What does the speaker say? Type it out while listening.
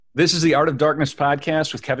This is the Art of Darkness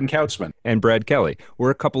podcast with Kevin Kautzman and Brad Kelly. We're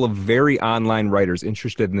a couple of very online writers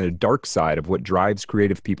interested in the dark side of what drives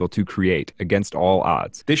creative people to create against all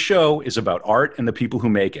odds. This show is about art and the people who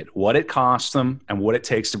make it, what it costs them, and what it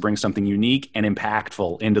takes to bring something unique and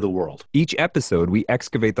impactful into the world. Each episode, we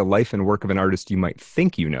excavate the life and work of an artist you might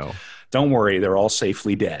think you know. Don't worry, they're all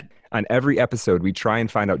safely dead. On every episode, we try and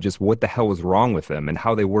find out just what the hell was wrong with them and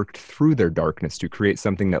how they worked through their darkness to create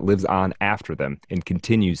something that lives on after them and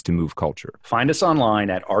continues to move culture. Find us online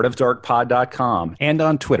at artofdarkpod.com and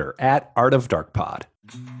on Twitter at artofdarkpod.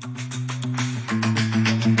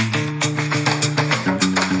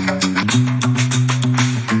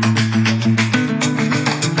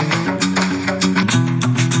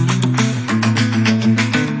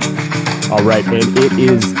 All right, and it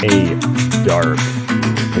is a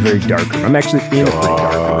very dark room. I'm actually in a pretty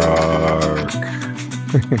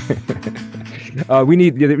dark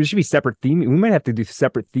room. There should be separate theme. We might have to do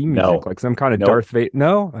separate theme music, like some kind of Darth Vader.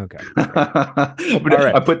 No? Okay.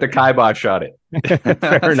 I put the kibosh on it.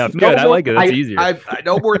 Fair enough. Good. I like it. That's easier.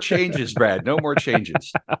 No more changes, Brad. No more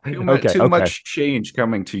changes. Too much change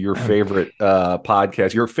coming to your favorite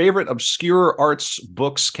podcast, your favorite obscure arts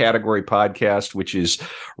books category podcast, which is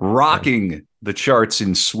rocking the charts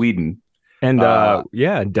in Sweden. And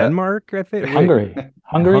Denmark, I think. Hungary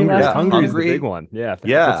is the big one. Yeah.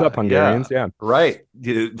 What's up, Hungarians? Yeah. Right.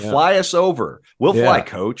 Fly us over. We'll fly,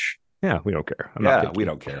 coach. Yeah, we don't care. We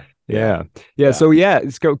don't care. Yeah. So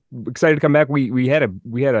it's excited to come back. We had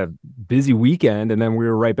a busy weekend, and then we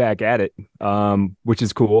were right back at it, which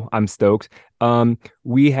is cool. I'm stoked.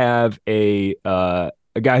 We have a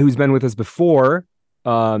guy who's been with us before.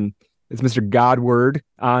 It's Mr. Godward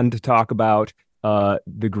on to talk about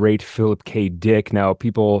the great Philip K. Dick. Now,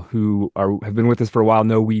 people who have been with us for a while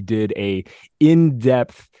know we did a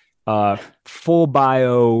in-depth full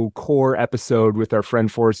bio core episode with our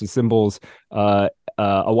friend Forrest of Symbols a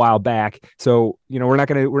while back. So, we're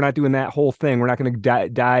not doing that whole thing. We're not going to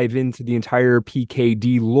dive into the entire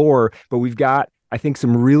PKD lore, but we've got, I think,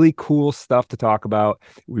 some really cool stuff to talk about.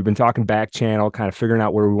 We've been talking back channel, kind of figuring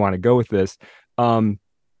out where we want to go with this. And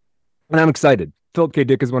I'm excited. Philip K.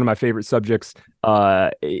 Dick is one of my favorite subjects.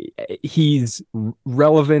 He's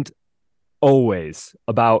relevant always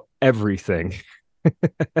about everything.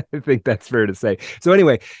 I think that's fair to say. So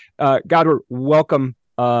anyway, Godward, welcome.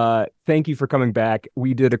 Thank you for coming back.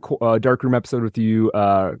 We did a Darkroom episode with you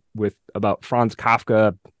with about Franz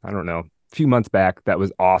Kafka, I don't know, a few months back. That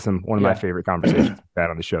was awesome. One of my favorite conversations we've had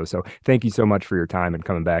on the show. So thank you so much for your time and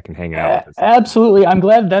coming back and hanging out with us. Absolutely. I'm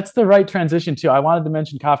glad that's the right transition too. I wanted to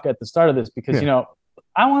mention Kafka at the start of this because,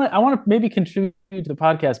 I want to maybe contribute to the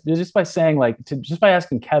podcast just by saying, just by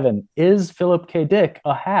asking Kevin, is Philip K. Dick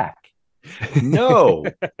a hack? No,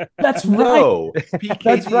 that's right. No,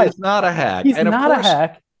 PKD is not a hack. He's not a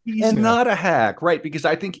hack. He's not a hack, right? Because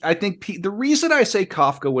I think the reason I say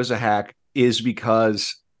Kafka was a hack is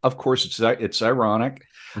because, of course, it's ironic.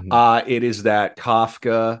 Mm-hmm. It is that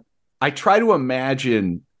Kafka. I try to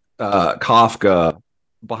imagine Kafka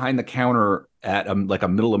behind the counter at a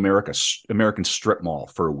middle American strip mall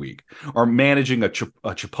for a week, or managing a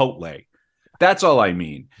Chipotle. That's all I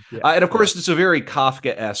mean. Yeah. And of course, it's a very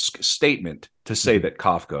Kafka-esque statement to say that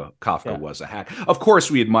Kafka was a hack. Of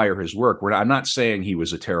course, we admire his work. I'm not saying he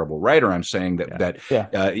was a terrible writer. I'm saying that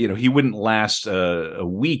he wouldn't last a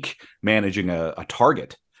week managing a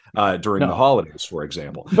Target during the holidays, for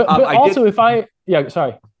example. But also,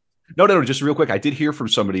 sorry. No, just real quick. I did hear from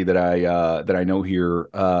somebody that I know here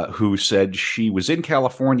who said she was in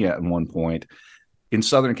California at one point, in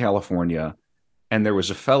Southern California, and there was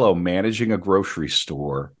a fellow managing a grocery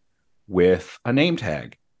store with a name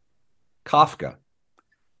tag, Kafka.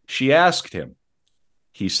 She asked him.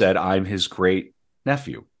 He said, "I'm his great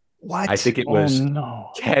nephew." What? I think it was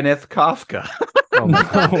Kenneth Kafka. Oh,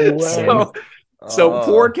 no way. So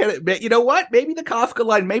poor Kenneth. You know what? Maybe the Kafka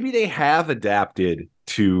line. Maybe they have adapted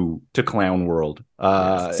to Clown World.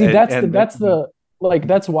 See,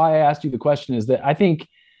 that's why I asked you the question. Is that I think,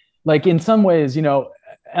 in some ways,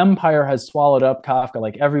 Empire has swallowed up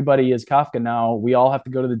Kafka. Everybody is Kafka now. We all have to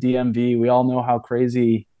go to the DMV. We all know how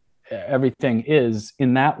crazy everything is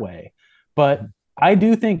in that way. But I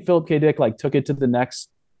do think Philip K. Dick took it to the next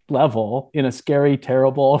level in a scary,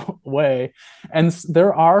 terrible way. And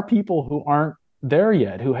there are people who aren't there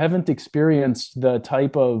yet, who haven't experienced the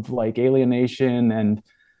type of alienation and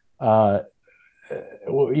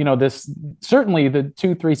this, certainly the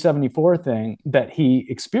 2-3-74 thing that he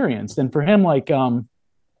experienced. And for him,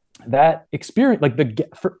 that experience,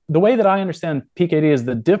 the way that I understand PKD is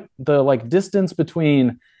the distance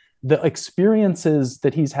between the experiences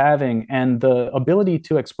that he's having and the ability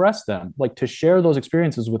to express them, like to share those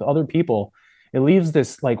experiences with other people, it leaves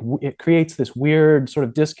this like it creates this weird sort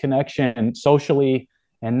of disconnection socially.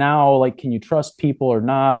 And now, like, can you trust people or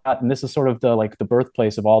not? And this is sort of the like the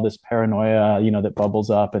birthplace of all this paranoia, that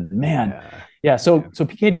bubbles up. And man, yeah. So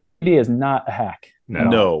PKD is not a hack.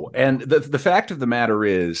 No. And the fact of the matter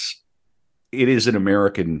is, it is an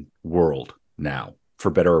American world now,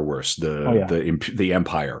 for better or worse. The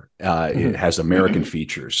empire it has American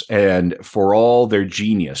features, and for all their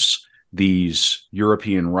genius, these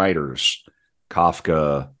European writers,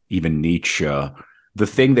 Kafka, even Nietzsche, the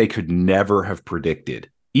thing they could never have predicted,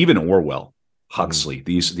 even Orwell, Huxley,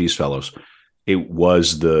 these fellows, it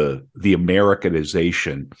was the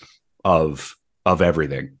Americanization of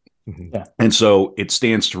everything. Yeah. And so it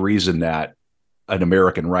stands to reason that an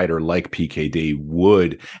American writer like PKD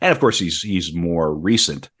would, and of course he's more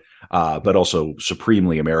recent, but also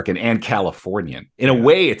supremely American and Californian. In a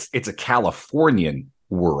way, it's a Californian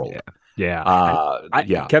world.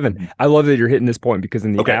 Yeah. Kevin, I love that you're hitting this point, because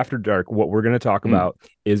in the After Dark, what we're going to talk about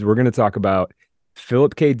is we're going to talk about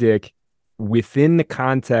Philip K. Dick within the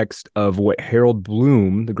context of what Harold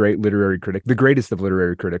Bloom, the great literary critic, the greatest of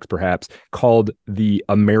literary critics, perhaps, called the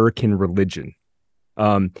American religion.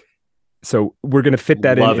 So we're going to fit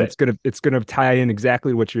that in. It's going to tie in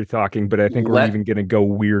exactly what you're talking, but I think we're even going to go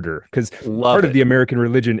weirder, because part of the American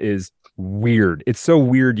religion is weird. It's so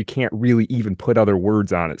weird you can't really even put other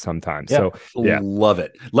words on it sometimes. So love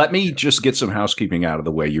it. Let me just get some housekeeping out of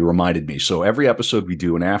the way. You reminded me. So every episode we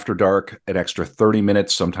do an After Dark, an extra 30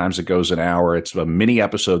 minutes. Sometimes it goes an hour. It's a mini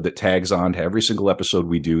episode that tags on to every single episode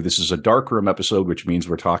we do. This is a Darkroom episode, which means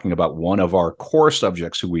we're talking about one of our core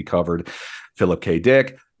subjects who we covered, Philip K.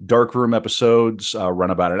 Dick. Darkroom episodes run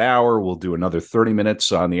about an hour. We'll do another 30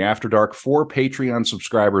 minutes on the After Dark for Patreon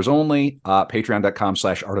subscribers only.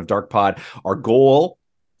 Patreon.com/artofdarkpod. Our goal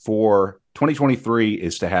for 2023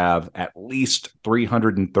 is to have at least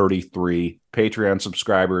 333 Patreon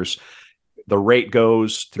subscribers. The rate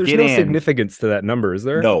goes to get in. There's no significance to that number, is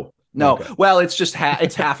there? No. Okay. Well, it's just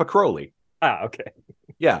it's half a Crowley. Okay.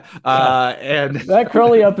 Yeah. And that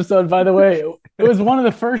Crowley episode, by the way, it was one of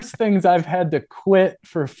the first things I've had to quit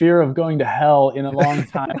for fear of going to hell in a long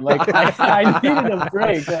time. Like I needed a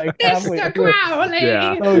break. Like, Mr.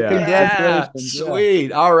 Crowley. Congratulations.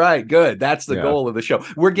 Sweet. All right. Good. That's the goal of the show.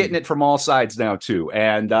 We're getting it from all sides now too.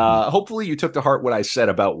 And hopefully you took to heart what I said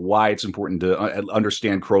about why it's important to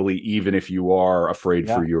understand Crowley, even if you are afraid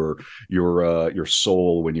for your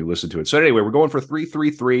soul when you listen to it. So anyway, we're going for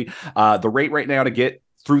 333. The rate right now to get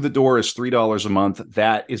through the door is $3 a month.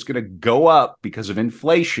 That is going to go up because of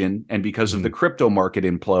inflation and because of the crypto market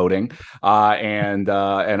imploding, and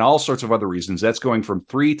all sorts of other reasons. That's going from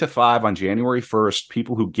 3 to 5 on January 1st.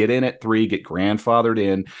 People who get in at 3 get grandfathered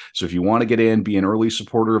in. So if you want to get in, be an early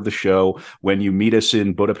supporter of the show. When you meet us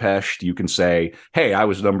in Budapest, you can say, "Hey, I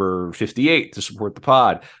was number 58 to support the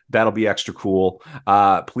pod." That'll be extra cool.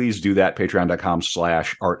 Please do that.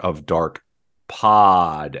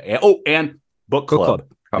 Patreon.com/artofdarkpod. And Book Club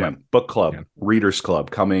coming. Book Club, Readers Club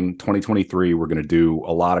coming 2023. We're going to do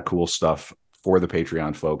a lot of cool stuff for the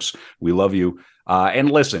Patreon folks. We love you. And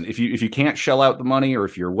listen, if you can't shell out the money, or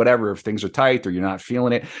if you're whatever, if things are tight or you're not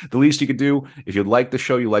feeling it, the least you could do, if you like the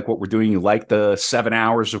show, you like what we're doing, you like the 7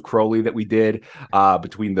 hours of Crowley that we did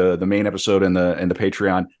between the main episode and the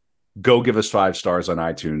Patreon, go give us 5 stars on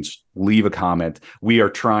iTunes. Leave a comment. We are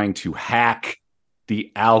trying to hack the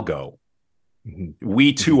algo.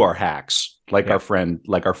 We too are hacks, like our friend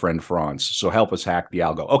Franz. So help us hack the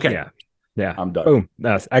algo. Okay. Yeah. I'm done. Boom.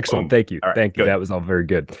 That's excellent. Boom. Thank you. Right, Thank you. good. That was all very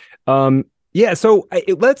good. So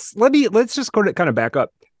let's just go to kind of back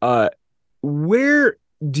up. Where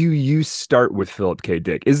do you start with Philip K.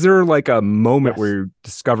 Dick? Is there like a moment where you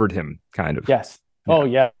discovered him, kind of? Yes. Oh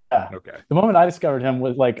yeah. Okay. The moment I discovered him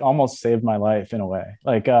was like almost saved my life in a way.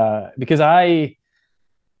 Like because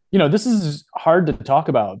this is hard to talk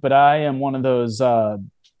about, but I am one of those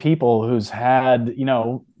people who's had,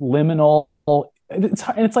 liminal.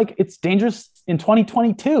 It's like it's dangerous in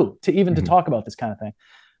 2022 to even to talk about this kind of thing.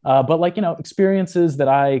 But like, experiences that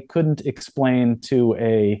I couldn't explain to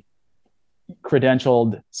a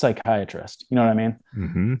credentialed psychiatrist. You know what I mean?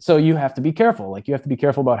 Mm-hmm. So you have to be careful. Like you have to be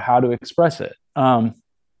careful about how to express it.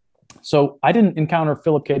 So I didn't encounter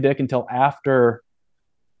Philip K. Dick until after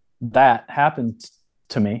that happened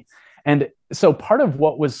to me. And so part of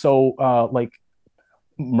what was so like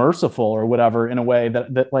merciful or whatever in a way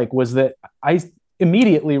that was that I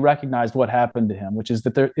immediately recognized what happened to him, which is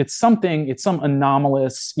that it's some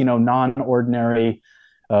anomalous, non-ordinary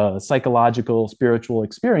psychological, spiritual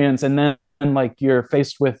experience. And then like you're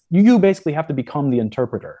faced with, you basically have to become the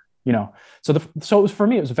interpreter. you know. So it was, for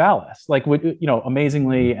me, it was Valis, like, you know,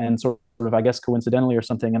 amazingly and sort of, I guess, coincidentally or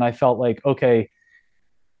something. And I felt like, okay,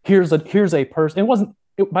 here's a person. It wasn't,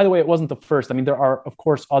 by the way, it wasn't the first. I mean, there are, of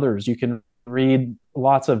course, others. You can read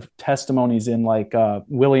lots of testimonies in, like,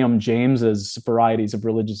 William James's Varieties of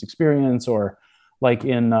Religious Experience, or like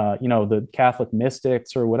in you know, the Catholic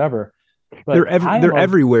mystics or whatever. But they're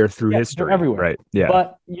everywhere through history. They're everywhere. Right. Yeah.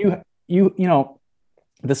 But you know,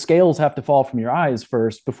 the scales have to fall from your eyes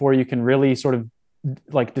first before you can really sort of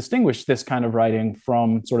like distinguish this kind of writing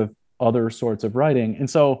from sort of other sorts of writing. And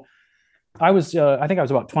so I think I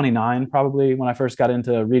was about 29 probably when I first got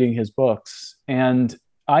into reading his books. And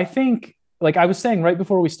I think, like I was saying right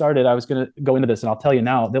before we started, I was going to go into this, and I'll tell you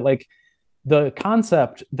now that, like, the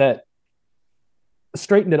concept that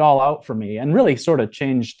straightened it all out for me and really sort of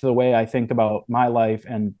changed the way I think about my life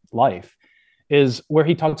and life is where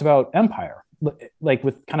he talks about empire, like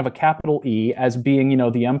with kind of a capital E, as being, you know,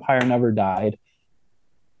 the empire never died.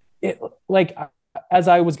 It, like, as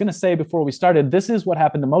I was going to say before we started, this is what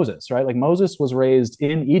happened to Moses, right? Like, Moses was raised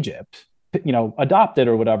in Egypt, you know, adopted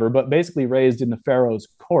or whatever, but basically raised in the Pharaoh's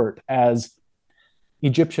court as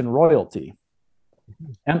Egyptian royalty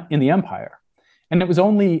and in the empire. And it was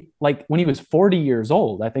only like when he was 40 years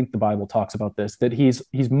old, I think the Bible talks about this, that he's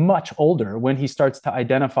much older when he starts to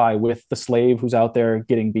identify with the slave who's out there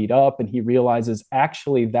getting beat up, and he realizes,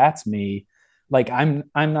 actually, that's me. Like, I'm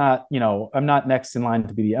not, you know, I'm not next in line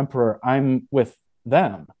to be the emperor. I'm with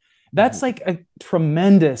them. That's like a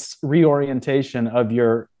tremendous reorientation of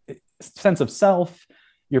your sense of self,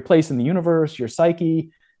 your place in the universe, your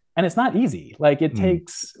psyche. And it's not easy. Like, it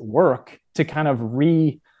takes work to kind of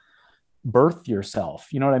rebirth yourself.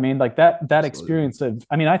 You know what I mean? Like that experience of,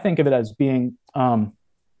 I mean, I think of it as being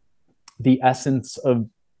the essence of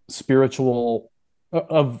spiritual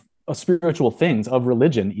things, of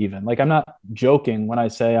religion even. Like, I'm not joking when I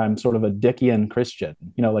say I'm sort of a Dickian Christian,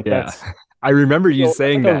 you know, like that's, I remember you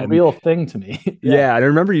saying like that. A real thing to me. Yeah. I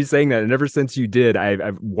remember you saying that. And ever since you did,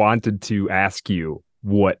 I've wanted to ask you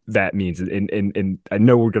what that means. And I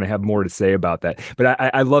know we're going to have more to say about that, but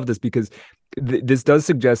I love this because this does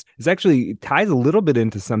suggest, this actually ties a little bit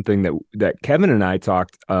into something that Kevin and I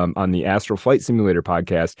talked on the Astral Flight Simulator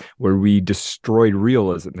podcast, where we destroyed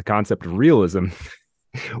realism, the concept of realism,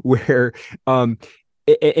 where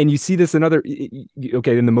and you see this in other,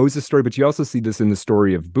 okay, in the Moses story, but you also see this in the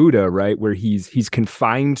story of Buddha, right, where he's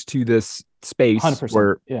confined to this space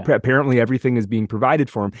where apparently everything is being provided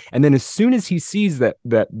for him, and then as soon as he sees that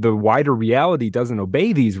the wider reality doesn't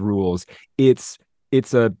obey these rules, it's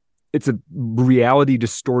a reality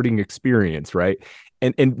distorting experience, right?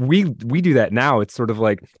 And we do that now. It's sort of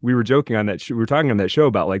like, we were joking on that we were talking on that show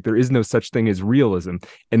about, like, there is no such thing as realism,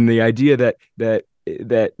 and the idea that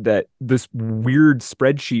this weird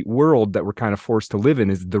spreadsheet world that we're kind of forced to live in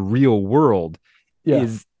is the real world.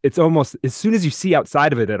 It's almost, as soon as you see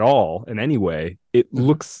outside of it at all in any way, it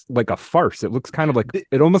looks like a farce. It looks kind of like,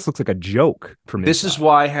 it almost looks like a joke from this is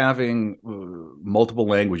why having multiple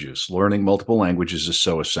languages, learning multiple languages, is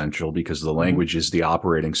so essential, because the language is the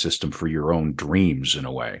operating system for your own dreams, in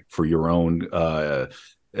a way, for your own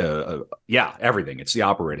everything. It's the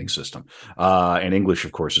operating system. And English,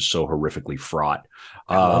 of course, is so horrifically fraught.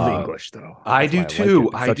 I love English, though. I do too.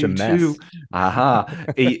 I do too.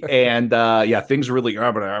 And things really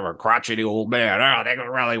are, but I'm a crotchety old man. Oh, they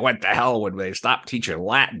really went to hell when they stopped teaching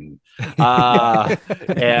Latin.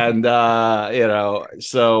 And you know,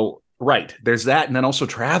 so right, there's that, and then also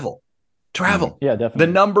travel. Yeah, definitely.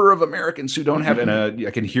 The number of Americans who don't have,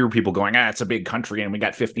 I can hear people going, it's a big country and we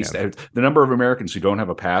got 50 states. The number of Americans who don't have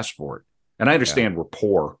a passport. And I understand we're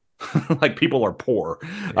poor. Like, people are poor.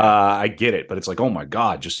 I get it. But it's like, oh my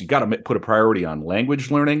God, just, you got to put a priority on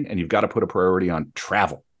language learning, and you've got to put a priority on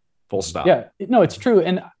travel. Full stop. Yeah, no, it's true.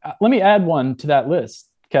 And let me add one to that list,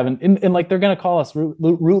 Kevin. And like, they're going to call us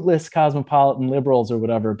rootless cosmopolitan liberals or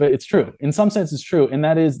whatever, but it's true. In some sense, it's true. And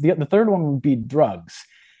that is, the third one would be drugs.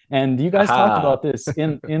 And you guys talked about this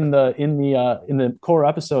in the core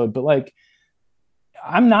episode, but like,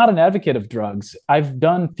 I'm not an advocate of drugs. I've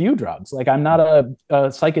done few drugs. Like, I'm not a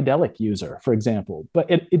psychedelic user, for example, but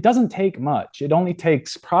it doesn't take much. It only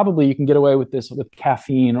takes, probably you can get away with this with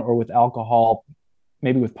caffeine or with alcohol,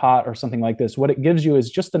 maybe with pot or something like this. What it gives you is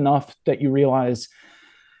just enough that you realize,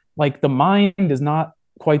 like, the mind is not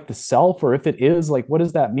quite the self, or if it is, like, what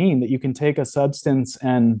does that mean? That you can take a substance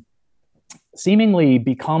and seemingly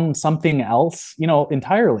become something else, you know,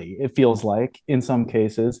 entirely, it feels like, in some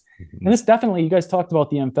cases. And this definitely, you guys talked about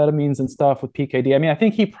the amphetamines and stuff with PKD. I mean, I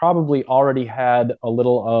think he probably already had a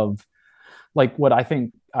little of, like, what I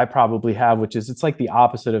think I probably have, which is, it's like the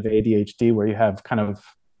opposite of ADHD, where you have kind of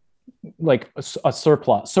like a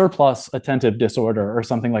surplus attentive disorder or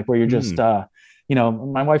something, like where you're just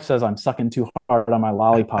my wife says I'm sucking too hard on my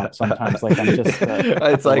lollipop sometimes. Like I'm just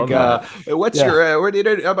it's like what's your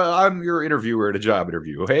I'm your interviewer at a job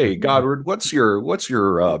interview. Hey Godward, what's your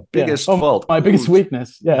biggest fault? My biggest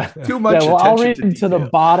weakness. Too much attention. I'll read to the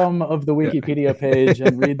bottom of the Wikipedia page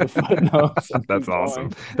and read the footnotes. That's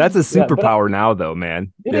awesome. That's a superpower now though,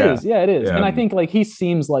 man. It is. And I think like he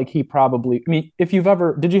seems like he probably, I mean, if you've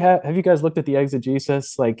ever have you guys looked at the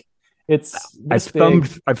exegesis? Like I've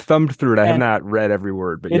thumbed through it. I have not read every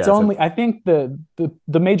word, but it's only, I think the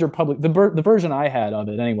major public, the version I had of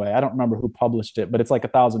it anyway, I don't remember who published it, but it's like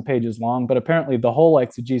 1,000 pages long. But apparently the whole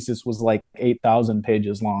exegesis was like 8,000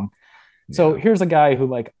 pages long. So here's a guy who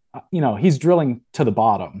like, he's drilling to the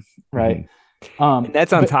bottom, right? And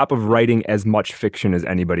that's on top of writing as much fiction as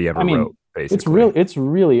anybody ever wrote. Basically, it's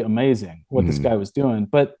really amazing what this guy was doing.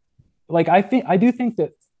 But like, I do think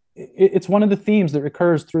that it's one of the themes that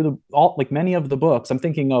recurs through like many of the books. I'm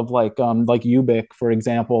thinking of like Ubik, for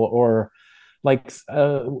example, or like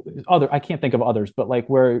I can't think of others, but like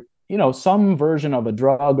where, some version of a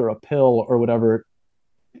drug or a pill or whatever,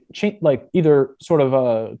 like either sort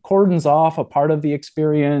of cordons off a part of the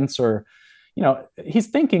experience, or, he's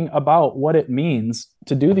thinking about what it means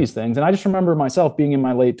to do these things. And I just remember myself being in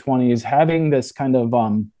my late 20s, having this kind of,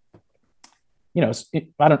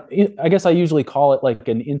 I guess I usually call it like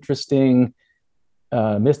an interesting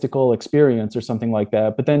mystical experience or something like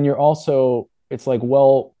that. But then it's like,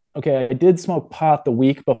 well, okay, I did smoke pot the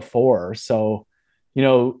week before. So,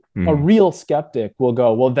 a real skeptic will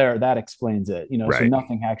go, well, that explains it, so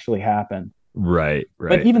nothing actually happened. Right.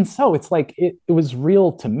 But even so, it's like, it was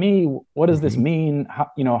real to me. What does this mean?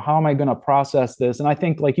 How am I going to process this? And I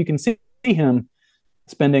think like you can see him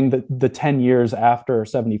spending the 10 years after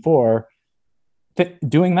 74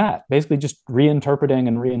 doing that, basically just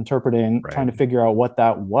reinterpreting, trying to figure out what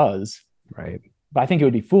that was. Right. But I think it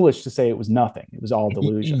would be foolish to say it was nothing. It was all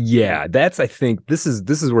delusion. Yeah, I think this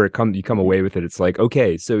is where you come away with it. It's like,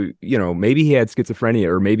 okay, so maybe he had schizophrenia,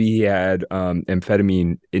 or maybe he had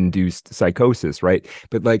amphetamine induced psychosis, right?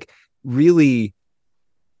 But like, really,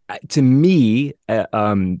 to me,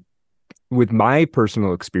 with my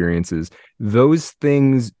personal experiences, those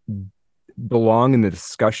things belong in the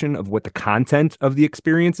discussion of what the content of the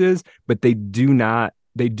experience is, but they do not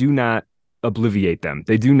obliviate them.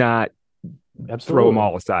 They do not throw them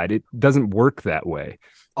all aside. It doesn't work that way.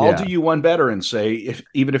 I'll do you one better and say,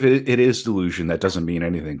 even if it is delusion, that doesn't mean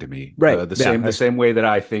anything to me. Right. The same way that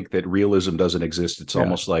I think that realism doesn't exist. It's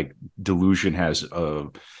almost like delusion has,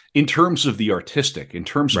 in terms of the artistic, in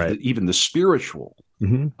terms of even the spiritual,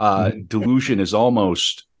 delusion is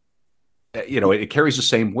almost, it carries the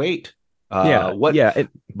same weight.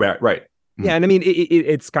 Right. Yeah, and I mean,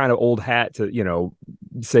 it's kind of old hat to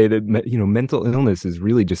say that mental illness is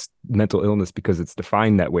really just mental illness because it's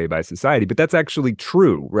defined that way by society, but that's actually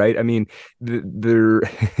true, right? I mean, they're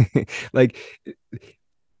like,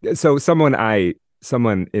 so someone I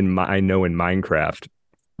know in Minecraft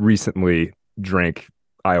recently drank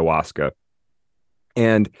ayahuasca,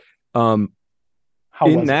 and how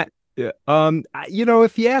was that?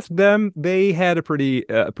 If you ask them, they had a pretty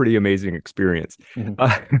amazing experience.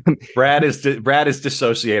 Brad is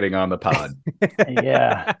dissociating on the pod.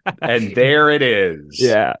 Yeah. And there it is.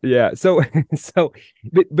 Yeah. So,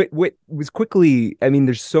 but what was quickly, I mean,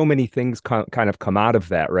 there's so many things kind of come out of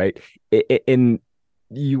that, right? And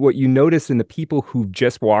what you notice in the people who've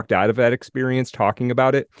just walked out of that experience talking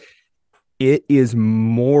about it, it is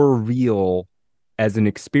more real as an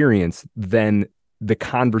experience than the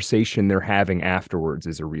conversation they're having afterwards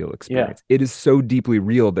is a real experience. Yeah. It is so deeply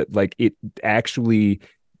real that like it actually,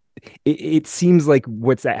 it seems like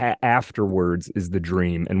what's afterwards is the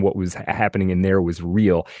dream, and what was happening in there was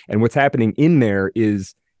real, and what's happening in there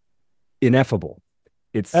is ineffable.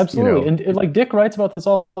 It's absolutely, and like Dick writes about this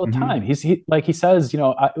all the time. He says,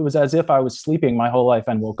 it was as if I was sleeping my whole life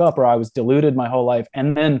and woke up, or I was deluded my whole life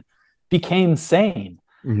and then became sane.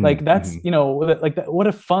 Like that's what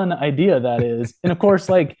a fun idea that is. And of course,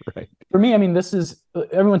 like for me, I mean, this is,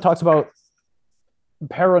 everyone talks about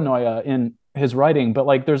paranoia in his writing, but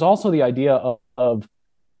like there's also the idea of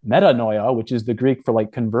metanoia, which is the Greek for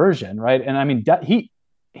like conversion, right? And I mean,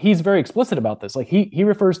 he's very explicit about this. Like he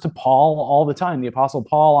refers to Paul all the time, the Apostle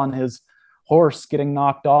Paul on his horse getting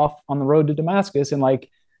knocked off on the road to Damascus, and like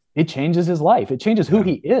it changes his life, it changes who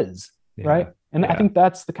he is, right? And I think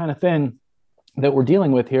that's the kind of thing that we're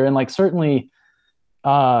dealing with here. And like, certainly,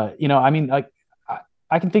 I mean, like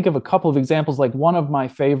I can think of a couple of examples. Like one of my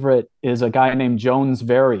favorite is a guy named Jones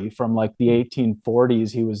Very from like the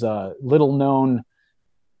 1840s. He was a little known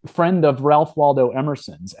friend of Ralph Waldo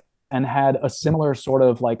Emerson's. and had a similar sort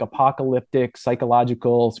of like apocalyptic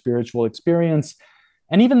psychological spiritual experience.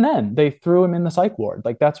 And even then they threw him in the psych ward.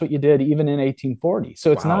 Like that's what you did even in 1840.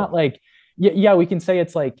 So it's not like, yeah, we can say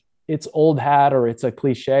it's like it's old hat or it's a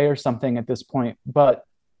cliche or something at this point, but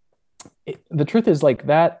the truth is like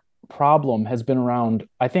that problem has been around,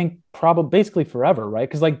 I think, probably basically forever, right?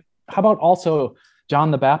 Because like, how about also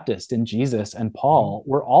John the Baptist and Jesus and Paul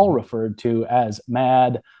were all referred to as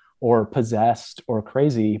mad or possessed or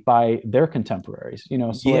crazy by their contemporaries, you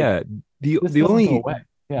know? So yeah, like,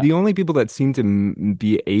 the only people that seem to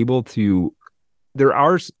be able to, there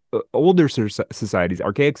are older societies,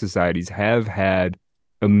 archaic societies have had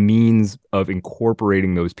a means of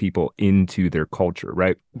incorporating those people into their culture,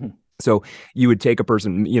 right? Mm-hmm. So you would take a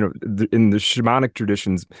person, you know, in the shamanic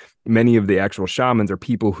traditions, many of the actual shamans are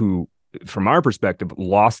people who, from our perspective,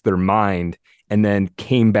 lost their mind and then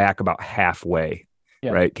came back about halfway,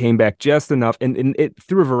 right? Came back just enough. And it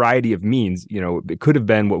through a variety of means, you know, it could have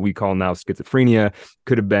been what we call now schizophrenia,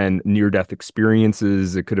 could have been near-death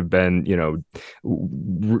experiences. It could have been, you know,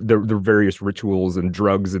 the various rituals and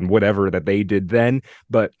drugs and whatever that they did then.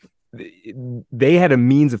 But they had a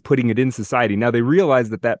means of putting it in society. Now they realized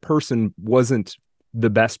that that person wasn't the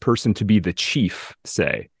best person to be the chief,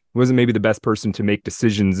 say. Wasn't maybe the best person to make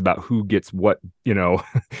decisions about who gets what, you know,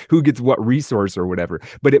 who gets what resource or whatever.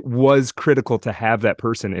 But it was critical to have that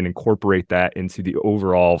person and incorporate that into the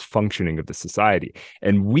overall functioning of the society.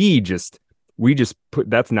 And we just put,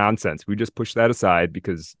 that's nonsense. We just push that aside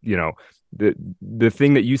because, you know, the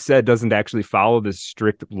thing that you said doesn't actually follow this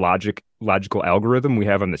strict logical algorithm we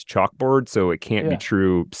have on this chalkboard, so it can't be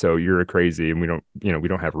true. So you're a crazy, and we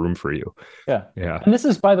don't have room for you. Yeah. And this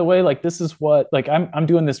is, by the way, like this is what, like I'm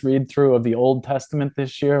doing this read through of the Old Testament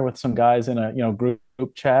this year with some guys in a, you know, group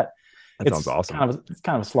chat. That sounds awesome. It's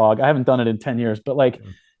kind of a slog. I haven't done it in 10 years, but like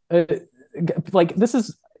this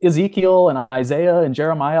is Ezekiel and Isaiah and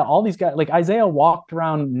Jeremiah. All these guys, like Isaiah walked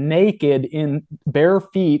around naked in bare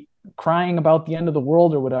feet, crying about the end of the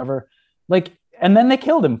world or whatever, like, and then they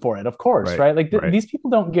killed him for it, of course, right? Like these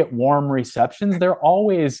people don't get warm receptions. They're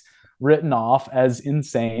always written off as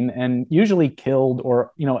insane and usually killed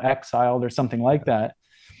or, you know, exiled or something like that.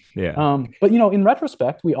 But you know, in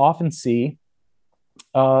retrospect, we often see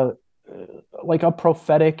like a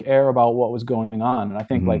prophetic air about what was going on, and I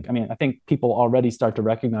think I think people already start to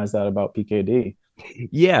recognize that about PKD.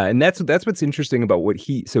 Yeah, and that's what's interesting about what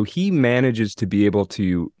he manages to be able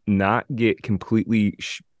to not get completely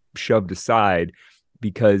shoved aside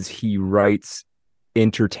because he writes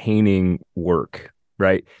entertaining work,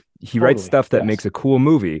 right? He writes stuff that makes a cool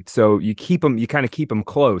movie. So you kind of keep him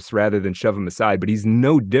close rather than shove him aside, but he's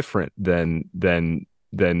no different than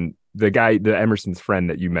the guy, the Emerson's friend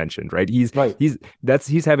that you mentioned, right? He's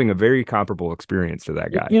having a very comparable experience to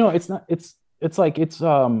that guy. You know, it's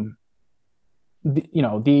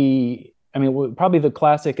I mean, probably the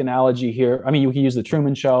classic analogy here, I mean, you can use the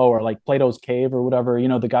Truman Show or like Plato's Cave or whatever, you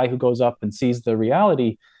know, the guy who goes up and sees the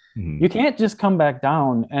reality. You can't just come back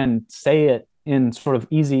down and say it in sort of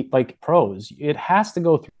easy, like prose. It has to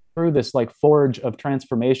go through this like forge of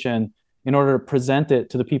transformation in order to present it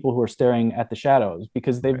to the people who are staring at the shadows,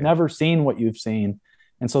 because they've never seen what you've seen.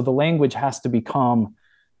 And so the language has to become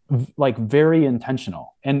like very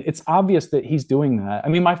intentional. And it's obvious that he's doing that. I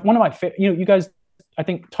mean, one of my favorite, you know, you guys, I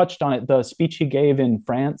think, touched on it, the speech he gave in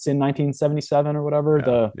France in 1977 or whatever.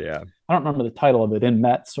 I don't remember the title of it, in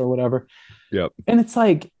Metz or whatever. Yep. And it's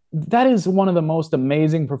like, that is one of the most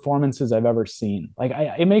amazing performances I've ever seen. Like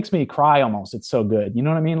it makes me cry almost. It's so good. You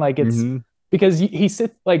know what I mean? Like it's because he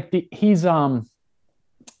sits like he's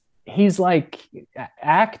like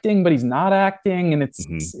acting, but he's not acting. And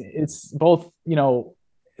it's both, you know,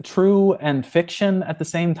 true and fiction at the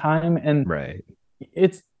same time. And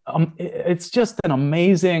it's just an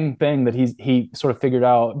amazing thing that he sort of figured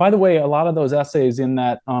out. By the way, a lot of those essays in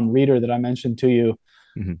that reader that I mentioned to you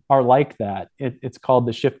are like that. It's called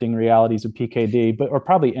The Shifting Realities of PKD, or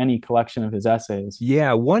probably any collection of his essays.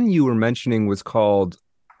 Yeah, one you were mentioning was called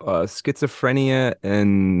Schizophrenia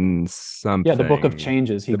and something. Yeah, the Book of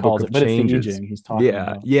Changes, he calls it, but it's the I Ching he's talking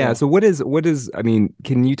about. Yeah. So what is? I mean,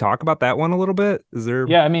 can you talk about that one a little bit? Is there?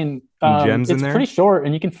 Yeah, I mean, gems in there? It's pretty short,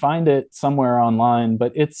 and you can find it somewhere online.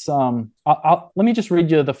 But it's let me just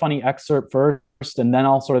read you the funny excerpt first, and then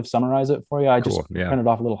I'll sort of summarize it for you. I just printed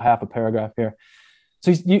off a little half a paragraph here. So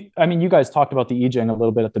you guys talked about the I Ching a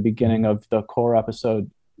little bit at the beginning of the core episode.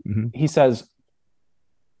 He says,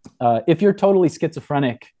 if you're totally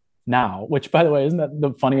schizophrenic now, which, by the way, isn't that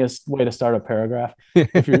the funniest way to start a paragraph?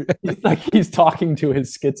 If you're like, he's talking to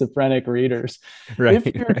his schizophrenic readers.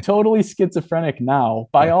 If you're totally schizophrenic now,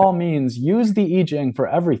 by all means, use the I Ching for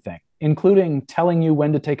everything. including telling you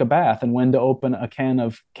when to take a bath and when to open a can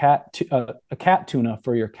of cat tuna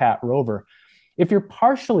for your cat Rover. If you're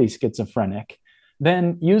partially schizophrenic,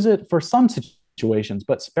 then use it for some situations,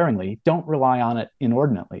 but sparingly. Don't rely on it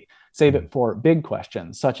inordinately. Save it for big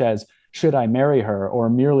questions, such as, should I marry her, or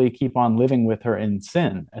merely keep on living with her in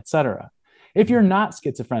sin, etc. If you're not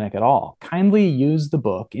schizophrenic at all, kindly use the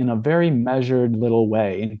book in a very measured little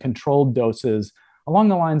way, in controlled doses, along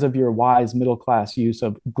the lines of your wise middle-class use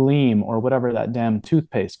of Gleam or whatever that damn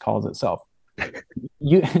toothpaste calls itself.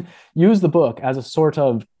 Use the book as a sort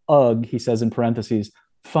of he says in parentheses,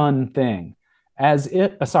 fun thing. Ask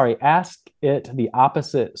it the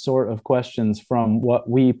opposite sort of questions from what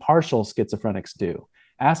we partial schizophrenics do.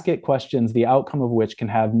 Ask it questions the outcome of which can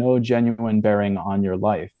have no genuine bearing on your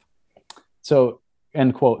life. So,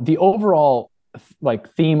 end quote. The overall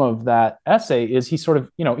theme of that essay is he sort of,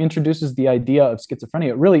 introduces the idea of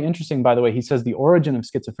schizophrenia. Really interesting, by the way. He says the origin of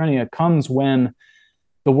schizophrenia comes when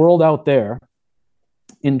the world out there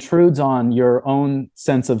intrudes on your own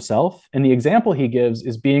sense of self. And the example he gives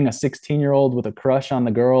is being a 16-year-old with a crush on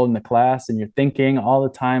the girl in the class, and you're thinking all the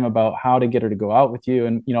time about how to get her to go out with you,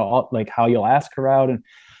 and how you'll ask her out, and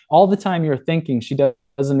all the time you're thinking she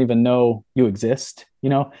doesn't even know you exist,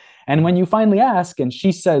 and when you finally ask and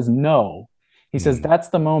she says no, he says that's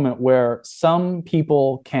the moment where some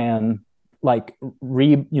people can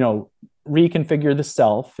reconfigure the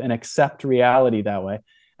self and accept reality that way.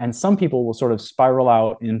 And some people will sort of spiral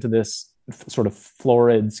out into this sort of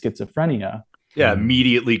florid schizophrenia. Yeah,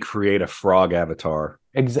 immediately create a frog avatar.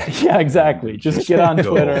 Exactly. Just get on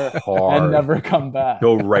Twitter and never come back.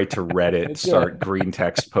 Go right to Reddit, start green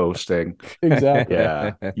text posting. Exactly.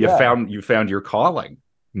 Yeah. You found your calling.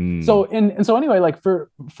 So so anyway, for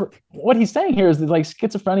what he's saying here is that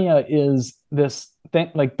schizophrenia is this thing,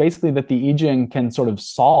 basically that the I Ching can sort of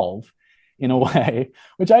solve in a way,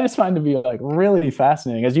 which I just find to be really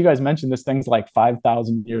fascinating. As you guys mentioned, this thing's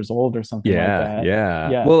 5,000 years old or something like that.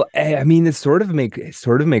 Yeah. Well, I mean, it sort of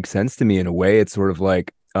makes sense to me in a way. It's sort of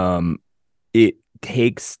like it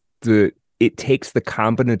takes the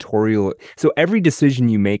combinatorial. So every decision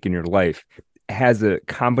you make in your life has a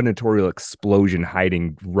combinatorial explosion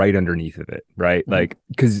hiding right underneath of it, right?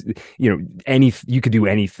 Because you could do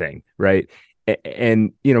anything, right?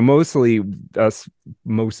 And mostly us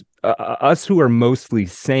who are mostly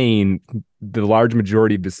sane, the large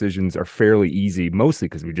majority of decisions are fairly easy, mostly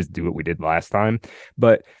because we just do what we did last time.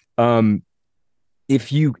 But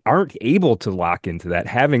if you aren't able to lock into that,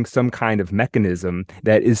 having some kind of mechanism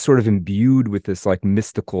that is sort of imbued with this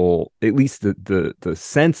mystical, at least the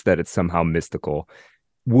sense that it's somehow mystical,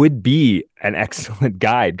 would be an excellent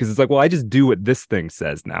guide, because it's I just do what this thing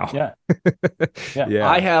says now. Yeah.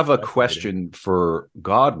 I have a question for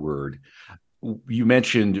Godward. You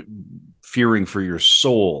mentioned fearing for your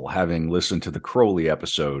soul, having listened to the Crowley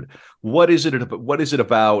episode. What is it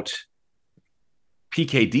about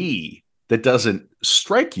PKD that doesn't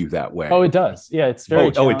strike you that way? Oh, it does. Yeah, it's very.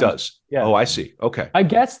 It does. Yeah. Oh, I see. Okay. I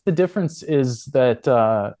guess the difference is that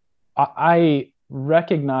I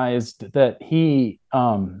recognized that he.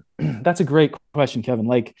 That's a great question, Kevin.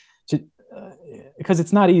 Because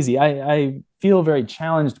it's not easy. I feel very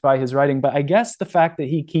challenged by his writing, but I guess the fact that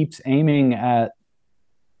he keeps aiming at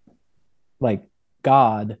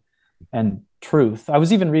God and truth. I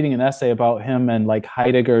was even reading an essay about him and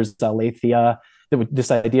Heidegger's Aletheia,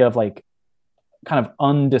 this idea of kind of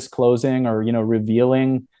undisclosing or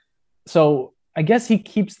revealing. So I guess he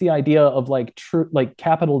keeps the idea of true,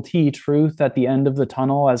 capital T, truth at the end of the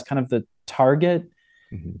tunnel as kind of the target.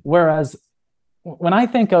 Mm-hmm. Whereas when I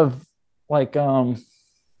think of I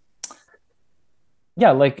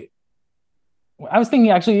was thinking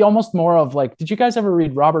actually almost more of did you guys ever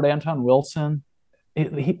read Robert Anton Wilson?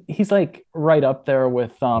 He's right up there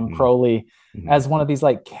with Crowley as one of these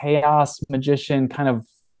chaos magician kind of,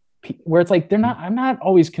 where it's I'm not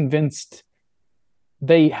always convinced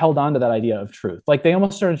they held on to that idea of truth. They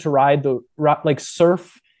almost started to ride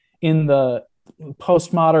surf in the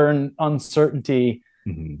postmodern uncertainty,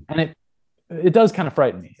 and it does kind of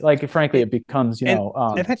frighten me. Frankly, it becomes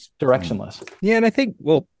directionless. Yeah, and I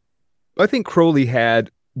think Crowley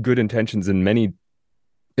had good intentions in many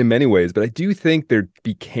ways, but I do think there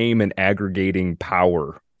became an aggregating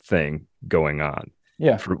power thing going on.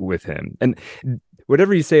 With him. And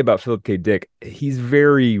whatever you say about Philip K. Dick, he's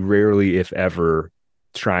very rarely, if ever,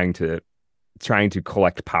 trying to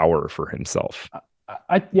collect power for himself.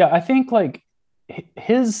 I think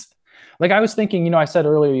his. I was thinking, I said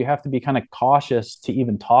earlier, you have to be kind of cautious to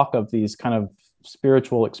even talk of these kind of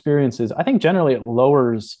spiritual experiences. I think generally it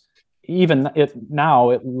lowers even it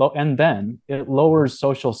now it and then it lowers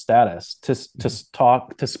social status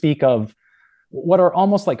to speak of what are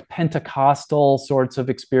almost like Pentecostal sorts of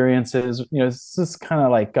experiences. This is kind of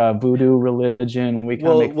like voodoo religion. We kind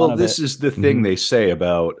of make fun of this it. is the thing they say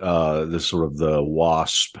about the sort of the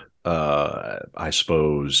WASP, I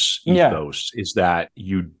suppose, ethos is that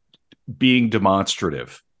you being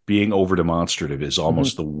demonstrative, being over demonstrative is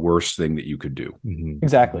almost the worst thing that you could do.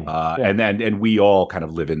 Exactly. And we all kind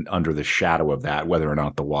of live under the shadow of that, whether or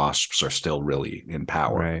not the WASPs are still really in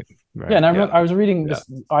power. Right. Yeah, and I was reading this.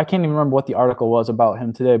 I can't even remember what the article was about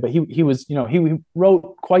him today, but he was, he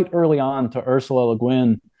wrote quite early on to Ursula Le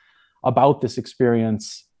Guin about this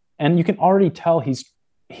experience, and you can already tell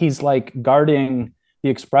he's like guarding the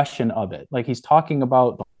expression of it. Like he's talking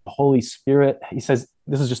about the Holy Spirit. He says,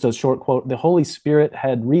 this is just a short quote: "The Holy Spirit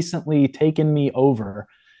had recently taken me over."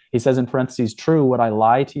 He says in parentheses, "True, would I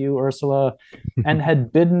lie to you, Ursula?" "And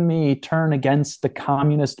had bidden me turn against the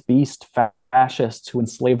communist beast fascists who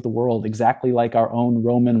enslave the world, exactly like our own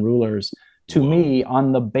Roman rulers. To me,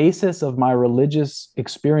 on the basis of my religious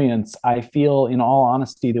experience, I feel in all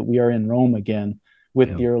honesty that we are in Rome again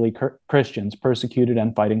with the early Christians, persecuted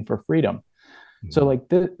and fighting for freedom." So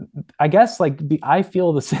like, I guess like I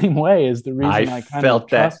feel the same way as the reason I kind felt of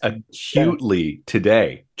that acutely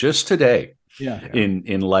today, just today.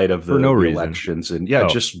 In light of the elections and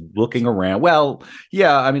just looking around. Well,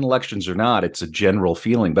 I mean, elections or not, it's a general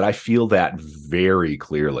feeling, but I feel that very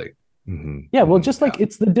clearly. Yeah, well, just like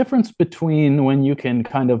it's the difference between when you can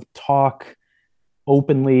kind of talk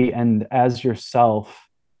openly and as yourself,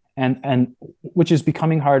 and which is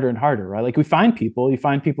becoming harder and harder, right? Like you find people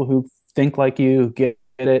who think like you, get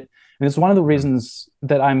it, and it's one of the reasons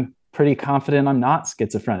that I'm pretty confident I'm not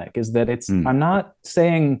schizophrenic, is that I'm not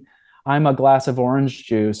saying I'm a glass of orange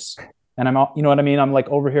juice and I'm, you know what I mean? I'm like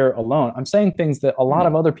over here alone. I'm saying things that a lot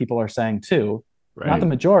of other people are saying too, not the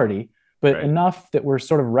majority, but enough that we're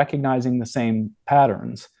sort of recognizing the same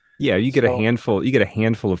patterns. Yeah, you get a handful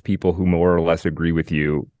of people who more or less agree with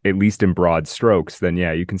you, at least in broad strokes. Then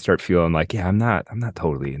you can start feeling like, I'm not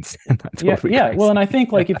totally insane. Crazy. Well, and I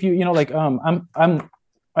think like if you like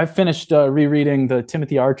I finished rereading the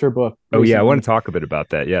Timothy Archer book recently. Oh yeah, I want to talk a bit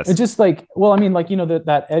about that. Yes. It's just like, well, I mean, like,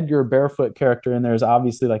 that Edgar Barefoot character in there is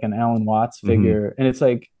obviously like an Alan Watts figure. And it's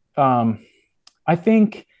like, I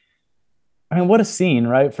think, I mean, what a scene,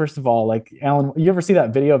 right? First of all, like you ever see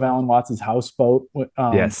that video of Alan Watts's houseboat?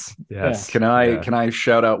 Yes. Yeah. Can I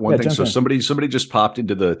shout out one thing? So somebody just popped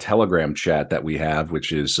into the Telegram chat that we have,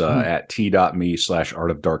 which is at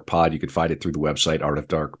t.me/artofdarkpod. You can find it through the website,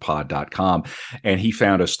 artofdarkpod.com. And he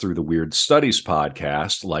found us through the Weird Studies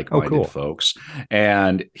podcast, like-minded folks.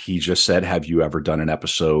 And he just said, have you ever done an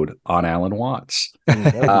episode on Alan Watts?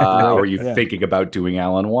 Or are you thinking about doing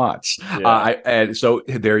Alan Watts? And so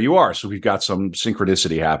there you are. So we've got some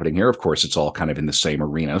synchronicity happening here. Of course, it's all kind of in the same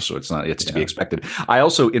arena, so it's to be expected. I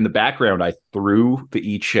also, in the background, I threw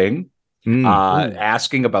the I Ching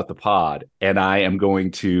asking about the pod, and I am going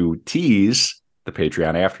to tease the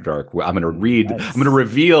Patreon After Dark. I'm going to read, I'm going to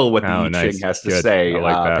reveal what the I Ching has to say.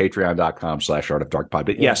 Patreon.com/artofdarkpod.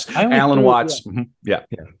 But yes, Alan Watts.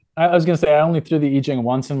 I was going to say, I only threw the I Ching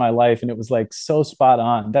once in my life, and it was like so spot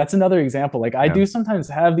on. That's another example. Like I do sometimes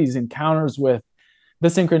have these encounters with the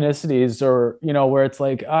synchronicities, or where it's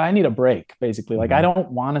like, I need a break, basically. Like I don't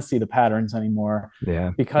want to see the patterns anymore,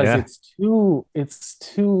 because it's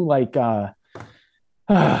too like I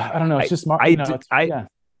don't know, it's just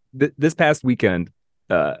this past weekend,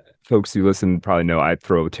 folks who listen probably know I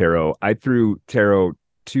threw tarot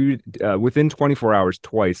two within 24 hours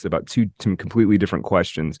twice about two completely different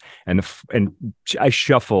questions, and I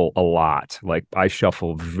shuffle a lot. Like I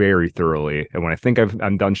shuffle very thoroughly, and when I think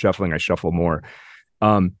I'm done shuffling, I shuffle more.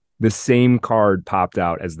 The same card popped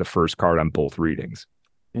out as the first card on both readings.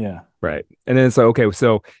 Yeah. Right. And then it's like, okay,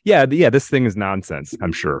 so this thing is nonsense,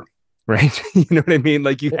 I'm sure. Right. You know what I mean?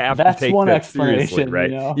 Like you have to take that seriously, right?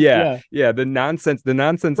 Yeah. The nonsense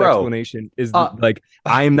explanation is like,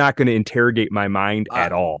 I am not going to interrogate my mind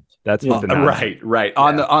at all. That's what the nonsense. Right.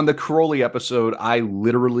 Yeah. On the Crowley episode, I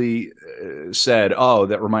literally said, oh,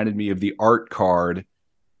 that reminded me of the art card.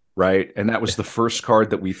 Right. And that was the first card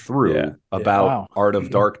that we threw about Art of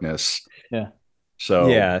Darkness. Yeah. So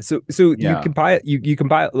you can buy it. You can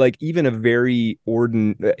buy it, like even a very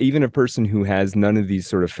even a person who has none of these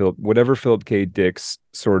sort of Philip K. Dick's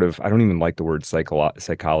sort of, I don't even like the word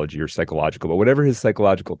psychology or psychological, but whatever his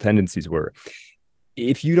psychological tendencies were.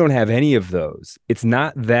 If you don't have any of those, it's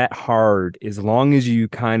not that hard, as long as you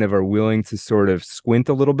kind of are willing to sort of squint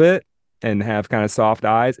a little bit and have kind of soft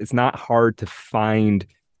eyes. It's not hard to find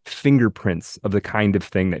fingerprints of the kind of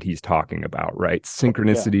thing that he's talking about, right?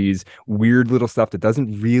 Synchronicities, weird little stuff that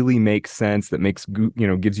doesn't really make sense, that makes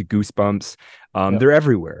gives you goosebumps. They're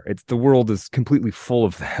everywhere. The world is completely full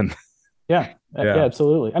of them. Yeah,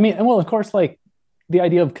 absolutely. I mean, and well, of course, like the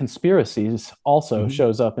idea of conspiracies also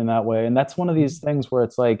shows up in that way, and that's one of these things where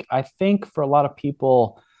it's like, I think for a lot of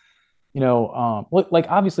people, like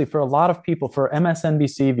obviously for a lot of people, for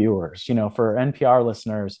MSNBC viewers, for NPR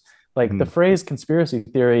listeners, like the phrase conspiracy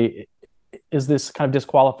theory is this kind of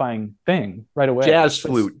disqualifying thing right away. Jazz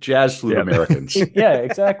flute Americans. Yeah,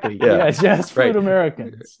 exactly. Yeah, jazz flute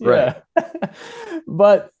Americans. Yeah. Right.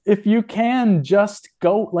 But if you can just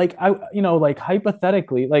go, like, like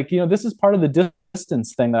hypothetically, like, this is part of the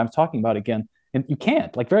distance thing that I'm talking about again. And you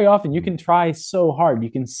can't, like, very often you can try so hard.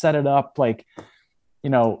 You can set it up, like,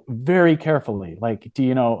 very carefully. Like,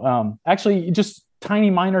 actually, just tiny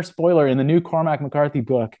minor spoiler in the new Cormac McCarthy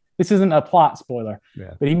book. This isn't a plot spoiler,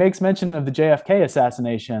 but he makes mention of the JFK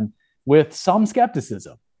assassination with some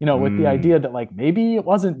skepticism, with the idea that, like, maybe it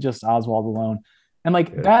wasn't just Oswald alone. And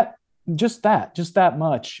like that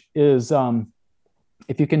much is,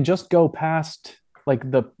 if you can just go past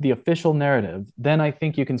like the official narrative, then I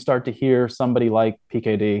think you can start to hear somebody like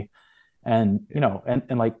PKD and,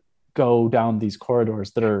 and like go down these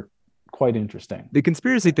corridors that are quite interesting. The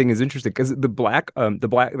conspiracy thing is interesting because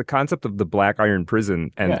the concept of the Black Iron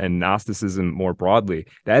Prison and Gnosticism more broadly,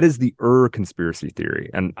 that is the conspiracy theory.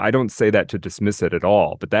 And I don't say that to dismiss it at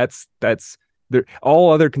all, but that's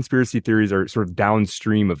all other conspiracy theories are sort of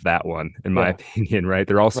downstream of that one, in my opinion, right?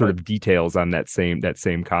 They're all sort of details on that same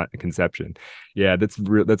conception. Yeah,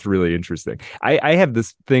 that's really interesting. I have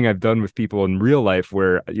this thing I've done with people in real life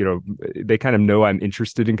where, they kind of know I'm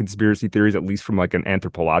interested in conspiracy theories, at least from like an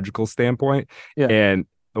anthropological standpoint, and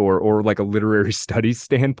or like a literary studies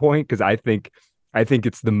standpoint, because I think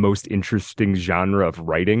it's the most interesting genre of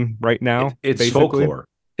writing right now. It's basically folklore.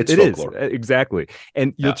 It is exactly.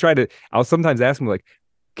 And I'll sometimes ask them, like,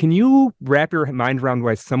 can you wrap your mind around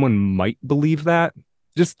why someone might believe that?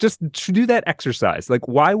 Just to do that exercise. Like,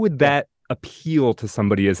 why would that appeal to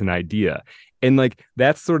somebody as an idea? And like,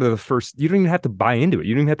 that's sort of the first, you don't even have to buy into it.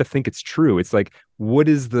 You don't even have to think it's true. It's like, what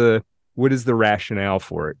is the rationale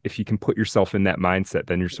for it? If you can put yourself in that mindset,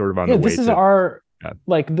 then you're sort of on the way. This is our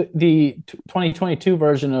like the 2022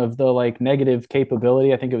 version of the like negative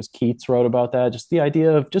capability. I think it was Keats wrote about that. Just the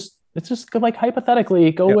idea of it's just like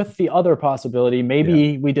hypothetically go with the other possibility.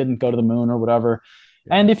 Maybe we didn't go to the moon or whatever.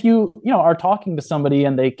 Yeah. And if you are talking to somebody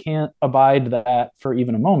and they can't abide that for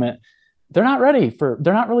even a moment, they're not really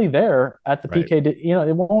there at the PKD.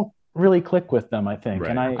 It won't really click with them, I think.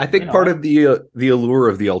 Right. And I think part of the allure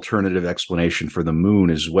of the alternative explanation for the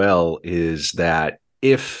moon as well is that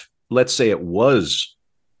if, let's say, it was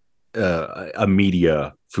a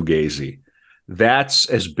media fugazi, that's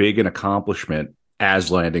as big an accomplishment as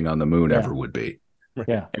landing on the moon ever would be.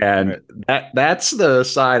 Yeah. And that's the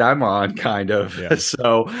side I'm on, kind of. Yeah.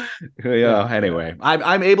 So, anyway,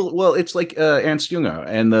 I'm able, well, it's like Ernst Jünger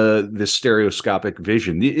and the stereoscopic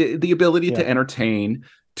vision, the ability to entertain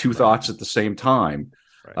two thoughts at the same time.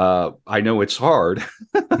 Right. I know it's hard.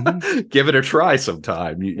 Give it a try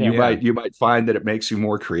sometime. You might find that it makes you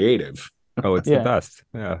more creative. Oh, it's the best.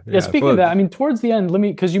 Yeah. Speaking of that, I mean, towards the end,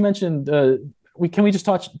 because you mentioned, can we just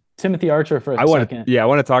touch Timothy Archer for a second? I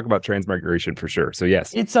want to talk about transmigration for sure. So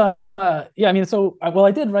yes, it's I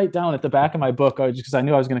did write down at the back of my book, just because I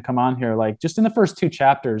knew I was going to come on here, like just in the first two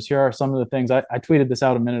chapters, here are some of the things I tweeted this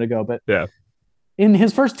out a minute ago, but in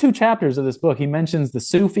his first two chapters of this book, he mentions the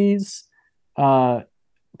Sufis,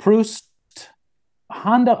 Proust,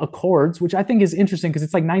 Honda Accords, which I think is interesting because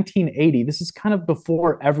it's like 1980. This is kind of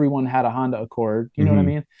before everyone had a Honda Accord. You know what I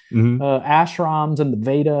mean? Ashrams and the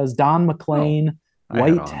Vedas, Don McLean,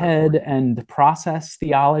 Whitehead and process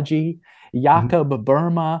theology, Jacob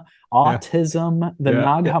Burma, autism, the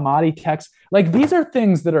Nag Hammadi text. Like, these are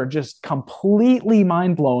things that are just completely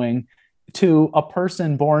mind-blowing to a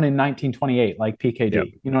person born in 1928, like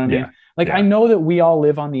PKD. You know what I mean? Like, I know that we all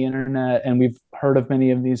live on the internet and we've heard of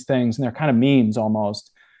many of these things and they're kind of memes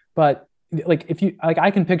almost, but like, if you, like,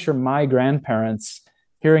 I can picture my grandparents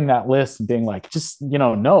hearing that list and being like, just,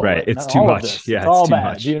 no, right. It's too much. Yeah. It's all too bad,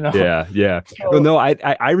 much. Yeah. So, well, no,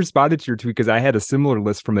 I responded to your tweet because I had a similar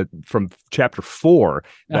list from chapter 4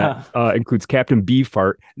 that includes Captain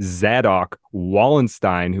Beefheart, Zadok,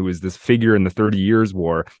 Wallenstein, who is this figure in the 30 Years'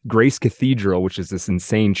 War, Grace Cathedral, which is this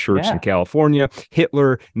insane church in California,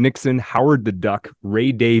 Hitler, Nixon, Howard the Duck,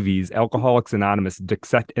 Ray Davies, Alcoholics Anonymous,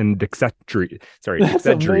 Dixetry, That's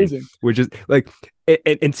amazing. which is like,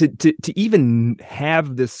 and to even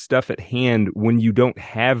have this stuff at hand when you don't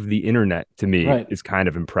have the internet, to me, is kind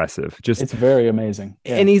of impressive. Just, it's very amazing.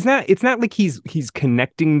 Yeah. And it's not like he's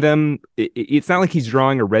connecting them. It's not like he's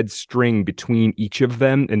drawing a red string between each of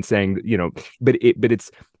them and saying, but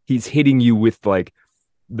it's he's hitting you with like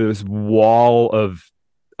this wall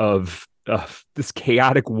of this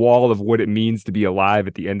chaotic wall of what it means to be alive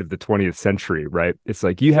at the end of the 20th century, right? It's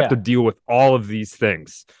like you have to deal with all of these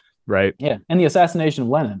things. Right. Yeah. And the assassination of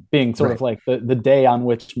Lenin being sort of like the day on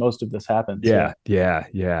which most of this happens. Yeah.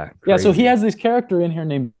 So he has this character in here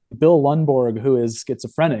named Bill Lundborg, who is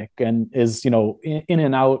schizophrenic and is, in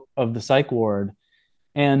and out of the psych ward.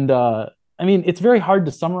 And it's very hard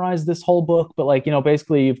to summarize this whole book, but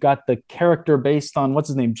basically you've got the character based on what's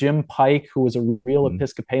his name, Jim Pike, who was a real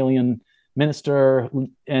Episcopalian minister.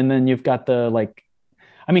 And then you've got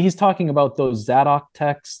he's talking about those Zadok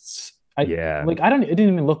texts. I didn't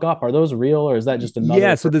even look up. Are those real, or is that just another?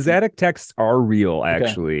 Yeah, so the Zadok texts are real,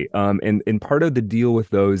 actually. Okay. And part of the deal with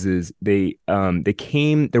those is they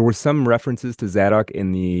came. There were some references to Zadok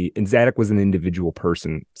and Zadok was an individual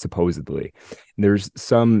person, supposedly. There's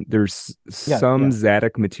some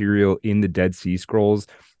Zadok material in the Dead Sea Scrolls,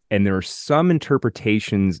 and there are some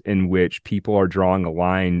interpretations in which people are drawing a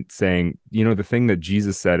line saying, the thing that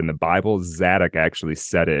Jesus said in the Bible, Zadok actually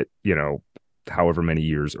said it, however many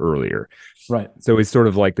years earlier. Right. So it's sort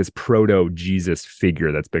of like this proto-Jesus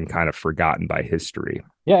figure that's been kind of forgotten by history.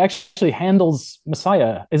 Yeah, actually Handel's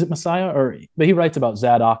Messiah. Is it Messiah? But he writes about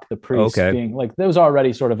Zadok the priest being like, there was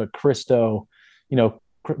already sort of a Christo,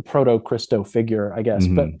 proto-Christo figure, I guess.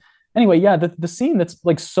 Mm-hmm. But anyway, yeah, the scene that's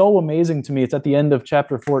like so amazing to me, it's at the end of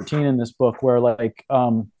chapter 14 in this book where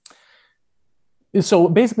so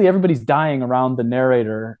basically everybody's dying around the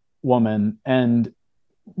narrator woman, and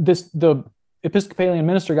the Episcopalian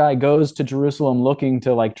minister guy goes to Jerusalem looking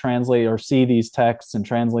to translate or see these texts and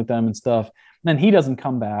translate them and stuff. And then he doesn't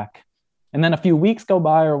come back. And then a few weeks go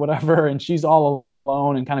by or whatever, and she's all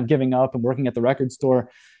alone and kind of giving up and working at the record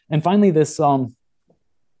store. And finally this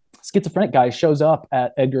schizophrenic guy shows up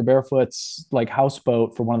at Edgar Barefoot's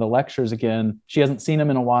houseboat for one of the lectures again. She hasn't seen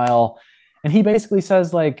him in a while. And he basically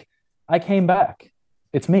says I came back.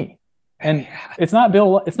 It's me. And it's not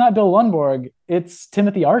Bill Lundborg, it's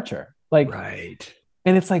Timothy Archer. Right.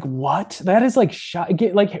 And it's what? That is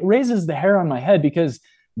raises the hair on my head, because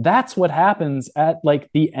that's what happens at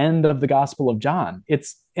the end of the Gospel of John.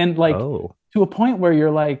 To a point where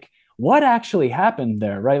you're what actually happened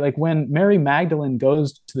there, right? When Mary Magdalene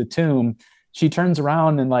goes to the tomb, she turns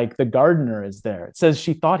around and the gardener is there. It says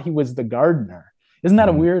she thought he was the gardener. Isn't that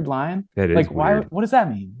a weird line? That is why? Weird. What does that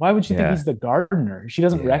mean? Why would she think he's the gardener? She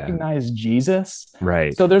doesn't recognize Jesus,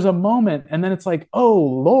 right? So there's a moment, and then it's oh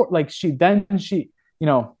Lord, she, in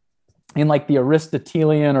the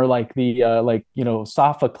Aristotelian or the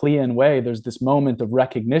Sophoclean way, there's this moment of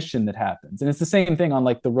recognition that happens, and it's the same thing on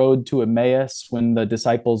the road to Emmaus when the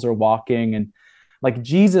disciples are walking, and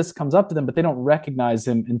Jesus comes up to them, but they don't recognize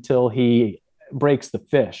him until he breaks the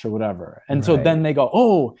fish or whatever, and so then they go,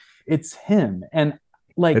 oh, it's him. And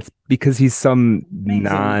it's because he's some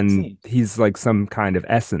he's some kind of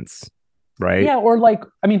essence, right? Yeah, or I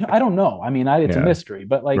don't know, it's a mystery,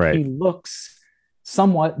 but he looks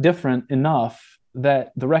somewhat different enough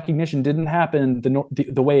that the recognition didn't happen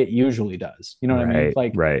the way it usually does. You know what I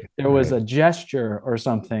mean? There was a gesture or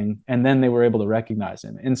something, and then they were able to recognize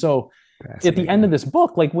him. And so at the end of this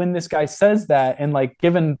book, when this guy says that, and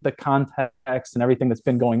given the context and everything that's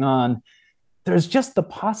been going on, there's just the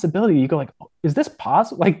possibility you go oh, is this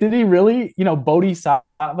possible? Did he really,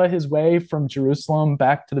 bodhisattva his way from Jerusalem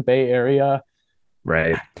back to the Bay Area?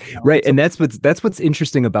 Right. And that's what's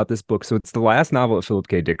interesting about this book. So it's the last novel that Philip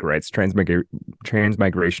K. Dick writes,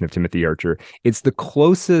 Transmigration of Timothy Archer. It's the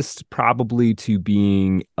closest probably to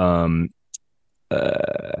being, I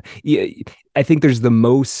think there's the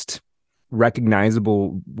most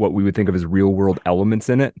recognizable, what we would think of as real world elements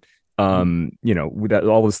in it. With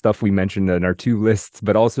all the stuff we mentioned in our two lists,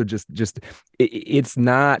 but also it's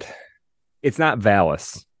not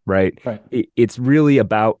Valis, right? It's really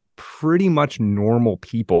about pretty much normal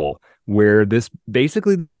people, where this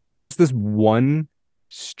one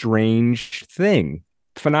strange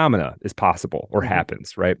phenomena is possible or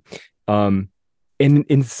happens, right? And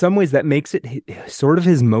in some ways that makes it sort of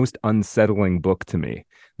his most unsettling book to me,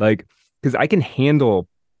 because I can handle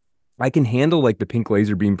the pink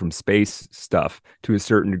laser beam from space stuff to a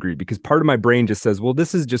certain degree, because part of my brain just says, well,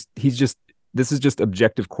 this is just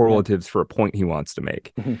objective correlatives for a point he wants to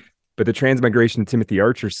make. Mm-hmm. But the Transmigration of Timothy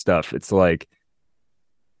Archer stuff, it's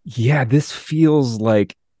this feels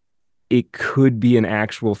like it could be an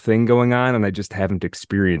actual thing going on, and I just haven't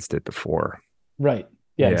experienced it before. Right.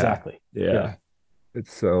 Yeah, exactly. Yeah.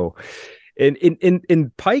 It's so,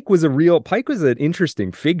 and Pike was an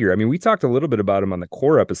interesting figure. I mean, we talked a little bit about him on the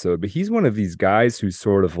core episode, but he's one of these guys who's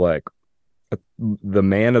sort of like the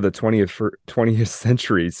man of the 20th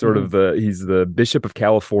century, sort of he's the Bishop of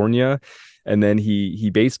California. And then he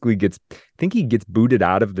basically I think he gets booted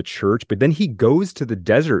out of the church, but then he goes to the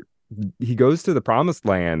desert. He goes to the promised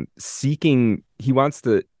land he wants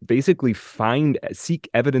to basically seek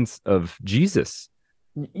evidence of Jesus.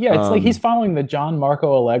 Yeah, it's like he's following the John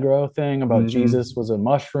Marco Allegro thing about Jesus was a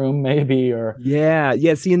mushroom, maybe, or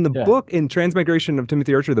See, in the book, in Transmigration of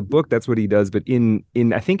Timothy Archer, the book, that's what he does. But in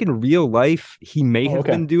I think in real life, he may have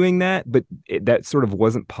been doing that, but that sort of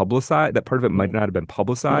wasn't publicized. That part of it might not have been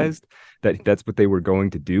publicized. That's what they were going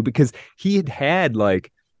to do, because he had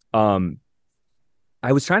like,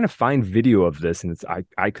 I was trying to find video of this, and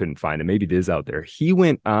I couldn't find it. Maybe it is out there. He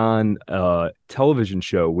went on a television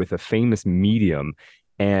show with a famous medium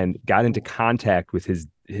and got into contact with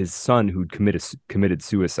his son who'd committed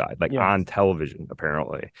suicide, like on television,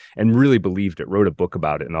 apparently, and really believed it, wrote a book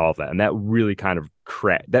about it and all of that. And that really kind of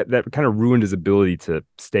that kind of ruined his ability to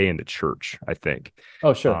stay in the church, I think.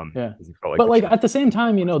 Oh, sure. But like at the same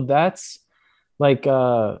time, that's like,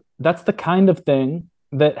 that's the kind of thing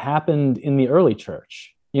that happened in the early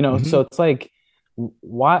church, so it's like,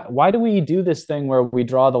 why do we do this thing where we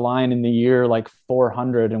draw the line in the year like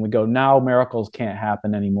 400 and we go, now miracles can't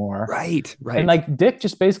happen anymore? Right. And like Dick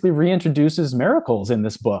just basically reintroduces miracles in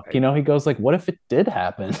this book. Right. He goes like, what if it did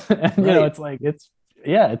happen? And it's like,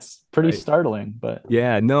 it's pretty startling. But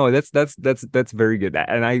that's very good.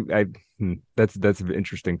 And that's an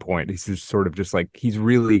interesting point. He's just sort of just like, he's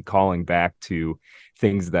really calling back to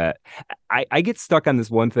things that I get stuck on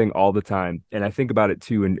this one thing all the time, and I think about it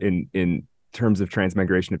too in terms of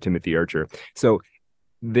Transmigration of Timothy Archer. So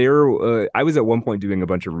I was at one point doing a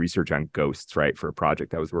bunch of research on ghosts, right, for a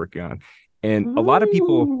project I was working on. And a lot of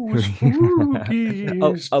people,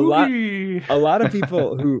 a lot of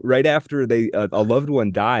people who, right after a loved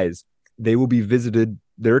one dies, they will be visited.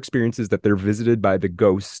 Their experience is that they're visited by the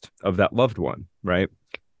ghost of that loved one, right?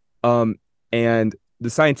 And the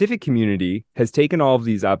scientific community has taken all of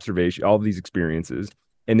these observations, all of these experiences,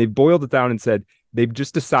 and they've boiled it down and said they've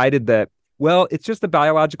just decided that, well, it's just a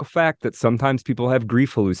biological fact that sometimes people have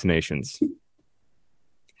grief hallucinations.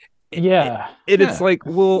 It's like,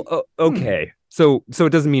 well, okay. So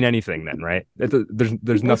it doesn't mean anything then, right?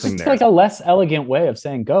 There's nothing there. It's like a less elegant way of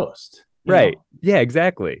saying ghost. Right. Yeah,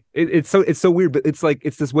 exactly. It's so weird, but it's like,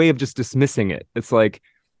 it's this way of just dismissing it. It's like,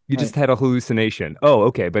 you just had a hallucination. Oh,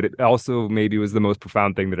 okay. But it also maybe was the most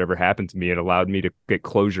profound thing that ever happened to me. It allowed me to get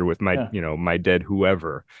closure with my, my dead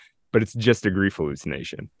whoever, but it's just a grief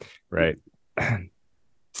hallucination. Right.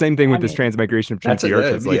 Same thing with this Transmigration of Timothy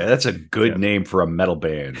Archer. That's a good name for a metal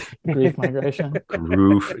band. Grief migration.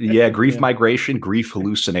 Grief migration, grief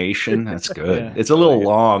hallucination. That's good. It's a little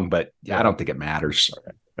long, but I don't think it matters.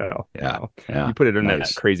 No. You put it in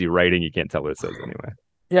that crazy writing, you can't tell what it says anyway.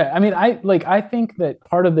 Yeah, I mean, I think that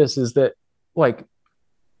part of this is that, like,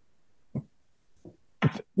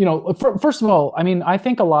 first of all, I mean, I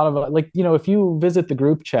think a lot of it, like, if you visit the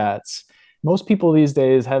group chats, most people these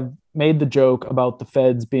days have made the joke about the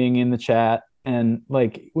feds being in the chat, and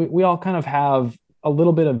like we all kind of have a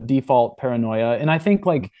little bit of default paranoia. And I think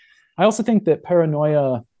I also think that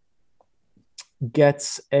paranoia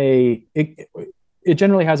gets it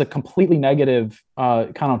generally has a completely negative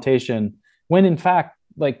connotation, when in fact,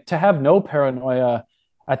 like, to have no paranoia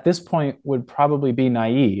at this point would probably be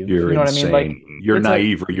naive. You're insane. What I mean? Like, you're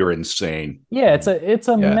naive or you're insane. Yeah, it's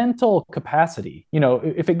a mental capacity.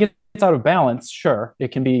 If it gets out of balance, sure,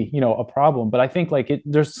 it can be, a problem. But I think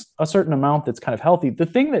there's a certain amount that's kind of healthy. The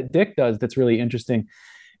thing that Dick does that's really interesting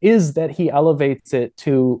is that he elevates it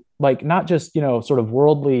to, like, not just, sort of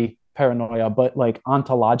worldly paranoia, but like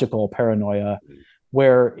ontological paranoia,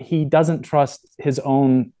 where he doesn't trust his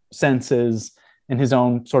own senses and his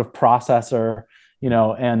own sort of processor,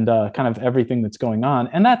 and kind of everything that's going on.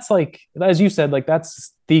 And that's, like, as you said, like,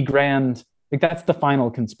 that's the grand, like, that's the final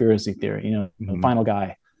conspiracy theory, the final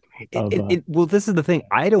guy. Well, this is the thing.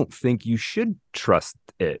 I don't think you should trust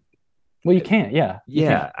it. Well, you can't. Yeah.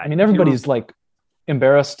 I mean, everybody's like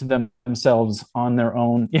embarrassed themselves on their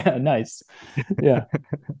own. Yeah. Nice. Yeah.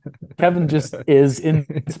 Kevin just is in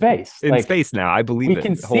space. In space now. I believe it.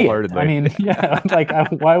 Can wholeheartedly. I mean, yeah. Like,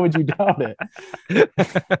 why would you doubt it?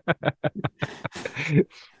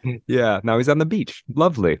 Yeah. Now he's on the beach.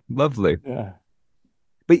 Lovely. Yeah.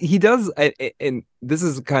 But he does, and this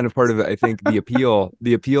is kind of part of it, I think, the appeal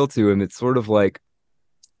to him. It's sort of like,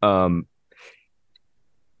 so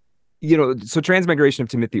Transmigration of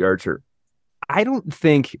Timothy Archer, I don't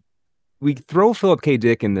think we throw Philip K.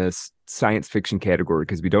 Dick in this science fiction category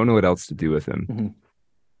because we don't know what else to do with him. Mm-hmm.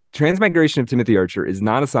 Transmigration of Timothy Archer is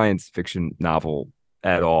not a science fiction novel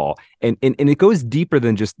at all. And it goes deeper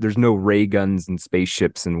than just there's no ray guns and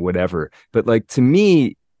spaceships and whatever. But like, to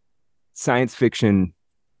me, science fiction,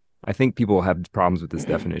 I think people have problems with this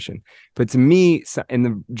definition. But to me, in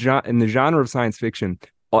the genre of science fiction,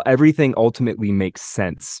 everything ultimately makes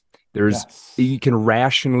sense. You can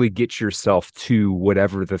rationally get yourself to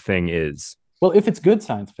whatever the thing is. Well, if it's good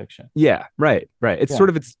science fiction. Yeah, right. It's sort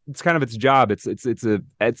of it's kind of its job. It's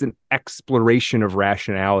an exploration of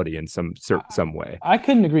rationality in some way. I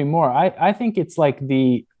couldn't agree more. I think it's like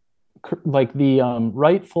the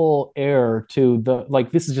rightful heir to the,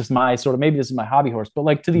 like, this is just my sort of, maybe this is my hobby horse, but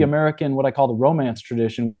like to the American, what I call the romance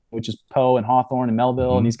tradition, which is Poe and Hawthorne and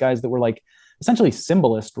Melville and these guys that were like essentially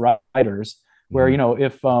symbolist writers, where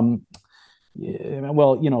if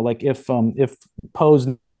Poe's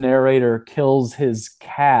narrator kills his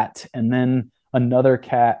cat and then another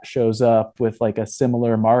cat shows up with like a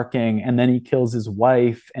similar marking, and then he kills his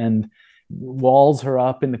wife and walls her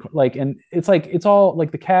up in the, like, and it's like, it's all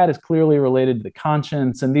like the cat is clearly related to the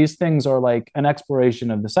conscience, and these things are like an exploration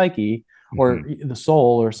of the psyche or the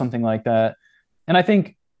soul or something like that. And I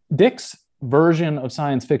think Dick's version of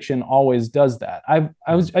science fiction always does that. I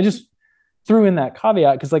just threw in that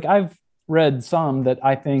caveat because like I've read some that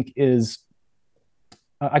I think is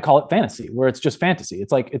I call it fantasy, where it's just fantasy.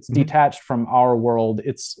 It's like it's detached from our world.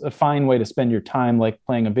 It's a fine way to spend your time, like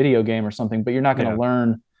playing a video game or something, but you're not going to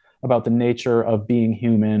learn about the nature of being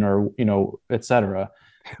human or, et cetera.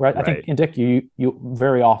 Right. I think in Dick, you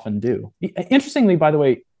very often do. Interestingly, by the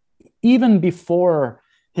way, even before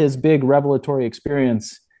his big revelatory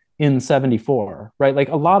experience in 1974, right? Like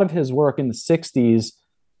a lot of his work in the 1960s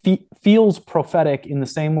feels prophetic in the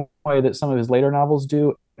same way that some of his later novels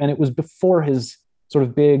do. And it was before his sort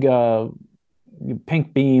of big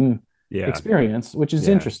pink beam experience, which is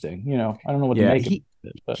interesting. I don't know what to make of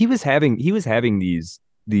it. But. He was having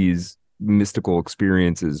these mystical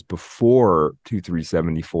experiences before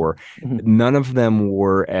 2374. None of them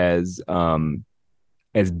were as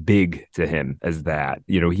big to him as that.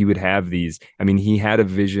 He would have these. I mean, he had a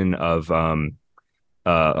vision of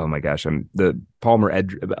oh my gosh, the Palmer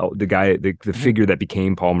the guy, the figure that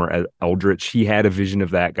became Palmer Eldritch. He had a vision of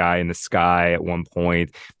that guy in the sky at one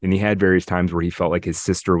point, and he had various times where he felt like his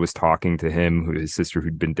sister was talking to him, his sister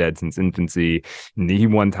who'd been dead since infancy. And he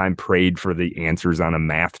one time prayed for the answers on a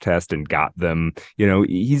math test and got them.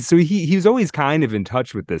 He was always kind of in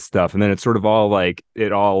touch with this stuff, and then it's sort of all like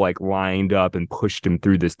lined up and pushed him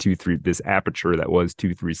through this aperture that was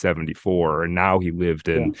 2374, and now he lived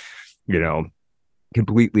in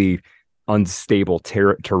completely unstable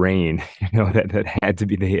terrain, that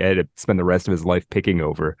he had to spend the rest of his life picking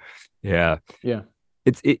over. Yeah.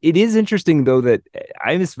 It is interesting though that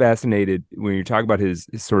I was fascinated when you talk about his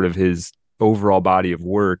overall body of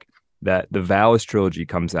work, that the Valis trilogy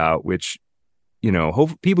comes out, which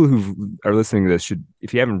people who are listening to this should,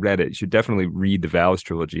 if you haven't read it, you should definitely read the Valis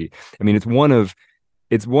trilogy. I mean, it's one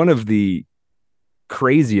of the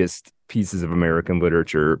craziest pieces of American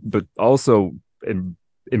literature, but also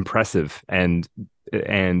impressive and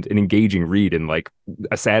an engaging read and like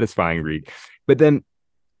a satisfying read. But then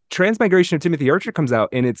Transmigration of Timothy Archer comes out,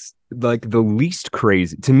 and it's like the least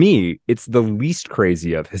crazy to me. It's the least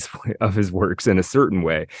crazy of his works in a certain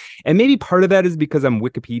way, and maybe part of that is because I'm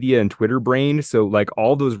Wikipedia and Twitter brained. So like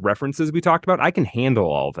all those references we talked about, I can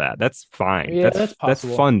handle all that. That's fine. Yeah, that's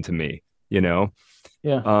fun to me. Yeah.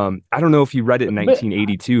 I don't know if you read it in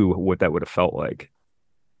 1982, what that would have felt like.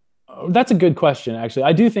 That's a good question, actually.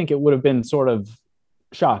 I do think it would have been sort of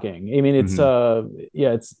shocking. I mean, it's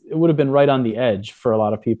it would have been right on the edge for a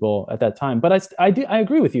lot of people at that time. But I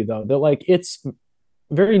agree with you though, that like it's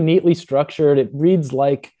very neatly structured. It reads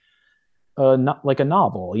like not like a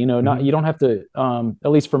novel, not, you don't have to at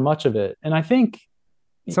least for much of it. And I think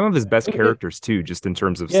some of his best characters too, just in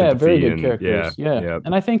terms of sympathy, very good characters. Yeah.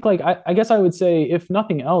 And I think like I guess I would say, if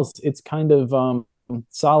nothing else, it's kind of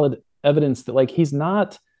solid evidence that like he's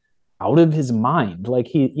not out of his mind. Like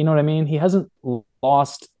he, you know what I mean? He hasn't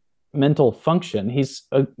lost mental function. He's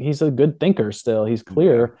a good thinker still. He's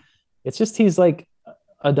clear. It's just he's like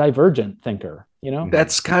a divergent thinker.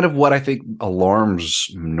 That's kind of what I think alarms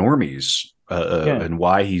normies and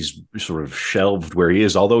why he's sort of shelved where he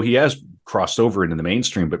is. Although he has crossed over into the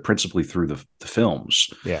mainstream, but principally through the films.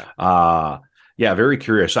 Yeah, very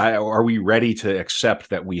curious. Are we ready to accept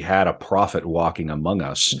that we had a prophet walking among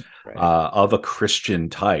us of a Christian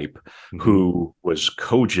type who was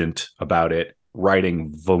cogent about it,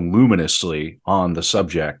 writing voluminously on the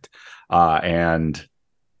subject, and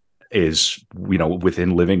is,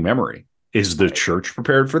 within living memory? Is the church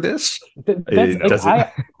prepared for this?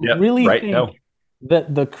 I really think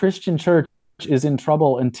that the Christian church is in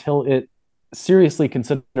trouble until it seriously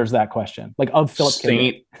considers that question, like of Philip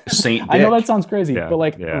K. Saint I know that sounds crazy, but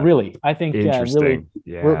like really, I think really,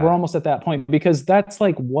 we're almost at that point, because that's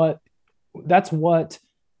what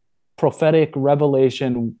prophetic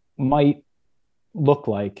revelation might look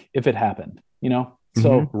like if it happened, you know?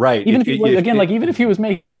 So right, even even if he was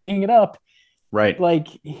making it up, right, like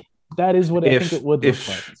that is what I think it would look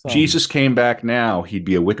like. If Jesus came back now, he'd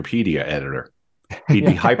be a Wikipedia editor. He'd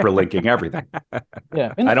be hyperlinking everything.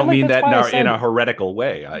 Yeah, I don't mean that in a heretical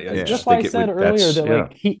way. I just think I said earlier that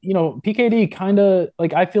like he, PKD kind of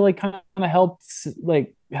like, I feel like kind of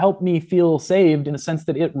helped me feel saved in a sense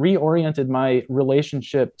that it reoriented my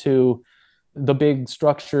relationship to the big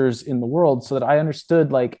structures in the world, so that I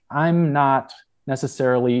understood like I'm not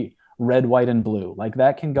necessarily red, white, and blue. Like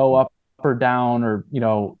that can go up or down, or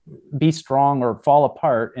be strong or fall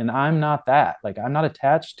apart, and I'm not that. Like I'm not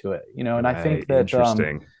attached to it, and I think that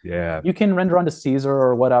interesting. You can render unto Caesar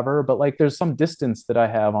or whatever, but like there's some distance that I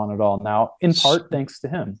have on it all now, in part thanks to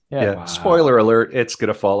him. Wow. Spoiler alert, it's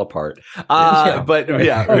gonna fall apart. But it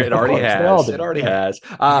already has. It already has.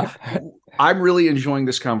 I'm really enjoying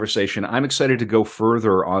this conversation. I'm excited to go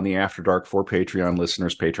further on the After Dark for Patreon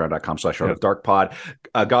listeners, patreon.com/ArtofDarkPod.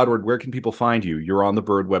 Godward, where can people find you? You're on the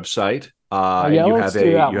Bird website. You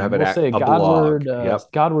have a blog.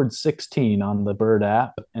 Godward 16 on the Bird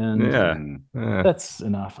app, and that's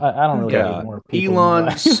enough. I don't really have more people.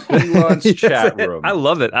 Elon's chat room. I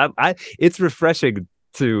love it. It's refreshing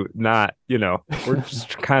to not, we're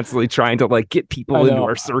just constantly trying to like get people into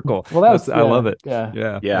our circle. Well, I love it.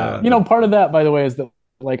 Yeah. Part of that, by the way, is that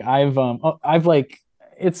like I've like,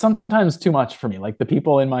 it's sometimes too much for me. Like the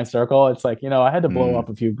people in my circle, it's like, I had to blow up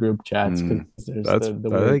a few group chats.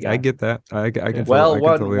 I get that. I can. Well,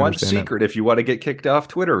 one secret, if you want to get kicked off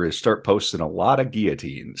Twitter, is start posting a lot of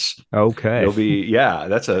guillotines. Okay. You'll be,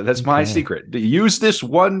 that's my secret. Use this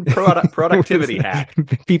one productivity hack.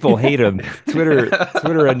 People hate him.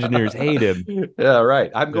 Twitter engineers hate him. Yeah,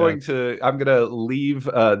 right. I'm going to leave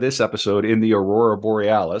this episode in the Aurora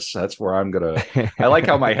Borealis. That's where I'm gonna. I like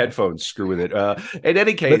how my headphones screw with it. In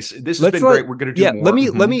any case, this has been great. We're going to do more.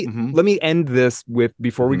 Let me end this with,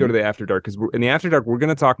 before we go to the After Dark, because in the After Dark we're going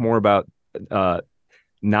to talk more about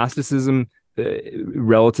Gnosticism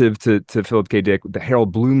relative to Philip K. Dick, the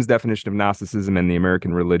Harold Bloom's definition of Gnosticism and the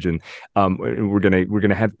American religion. We're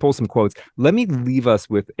gonna pull some quotes. Let me leave us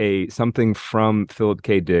with something from Philip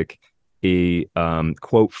K. Dick. A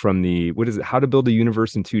quote from How to Build a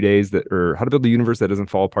Universe in 2 days, or How to Build a Universe that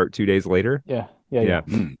doesn't fall apart 2 days later. Yeah.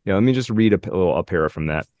 Let me just read a para from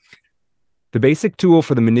that. The basic tool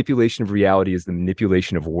for the manipulation of reality is the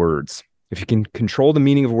manipulation of words. If you can control the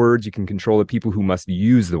meaning of words, you can control the people who must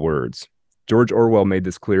use the words. George Orwell made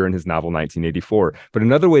this clear in his novel 1984. But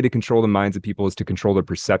another way to control the minds of people is to control their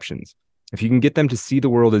perceptions. If you can get them to see the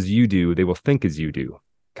world as you do, they will think as you do.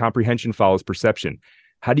 Comprehension follows perception.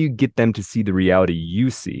 How do you get them to see the reality you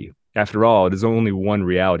see? After all, it is only one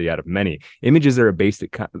reality out of many. Images are a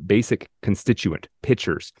basic constituent,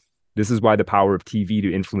 pictures. This is why the power of TV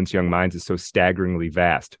to influence young minds is so staggeringly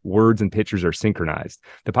vast. Words and pictures are synchronized.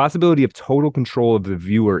 The possibility of total control of the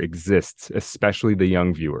viewer exists, especially the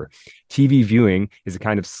young viewer. TV viewing is a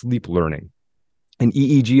kind of sleep learning. An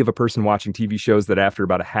EEG of a person watching TV shows that after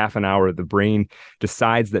about a half an hour, the brain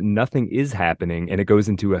decides that nothing is happening and it goes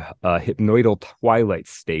into a hypnoidal twilight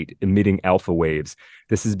state, emitting alpha waves.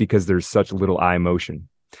 This is because there's such little eye motion.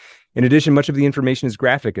 In addition, much of the information is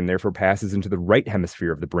graphic and therefore passes into the right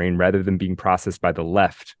hemisphere of the brain rather than being processed by the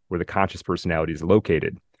left, where the conscious personality is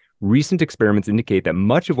located. Recent experiments indicate that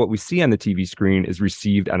much of what we see on the TV screen is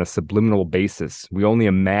received on a subliminal basis. We only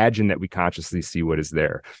imagine that we consciously see what is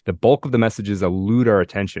there. The bulk of the messages elude our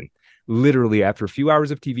attention. Literally, after a few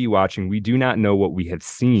hours of TV watching, we do not know what we have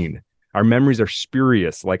seen. Our memories are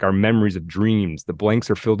spurious, like our memories of dreams. The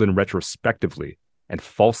blanks are filled in retrospectively and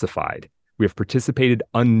falsified. We have participated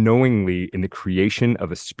unknowingly in the creation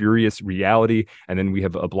of a spurious reality, and then we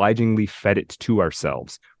have obligingly fed it to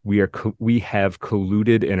ourselves. We have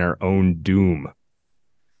colluded in our own doom.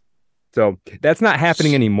 So that's not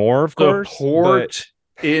happening anymore, of course. Support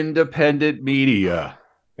independent media.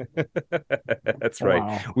 That's right.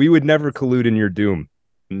 Wow. We would never collude in your doom.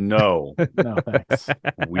 No. No, thanks.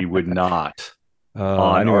 We would not.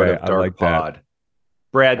 On Art of Dark Pod.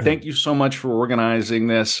 Brad, thank you so much for organizing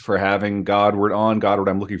this, for having Godward on. Godward,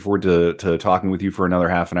 I'm looking forward to talking with you for another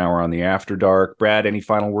half an hour on the After Dark. Brad, any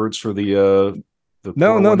final words for the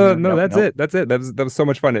No. That's it. That was so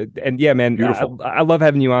much fun. And yeah, man, I love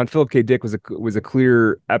having you on. Philip K. Dick was a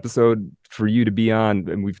clear episode for you to be on,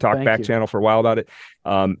 and we've talked back channel for a while about it.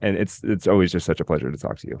 And it's always just such a pleasure to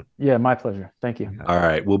talk to you. Yeah, my pleasure. Thank you. All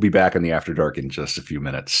right, we'll be back in the After Dark in just a few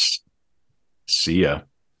minutes. See ya.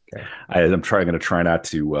 Okay. I'm going to try not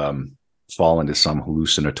to fall into some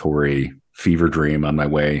hallucinatory fever dream on my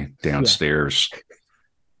way downstairs. Yeah.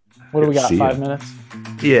 What do we got? 5 minutes?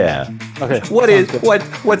 Yeah. Okay.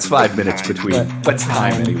 What's 5 minutes between? What's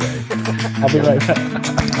time anyway? I'll be right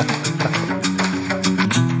back.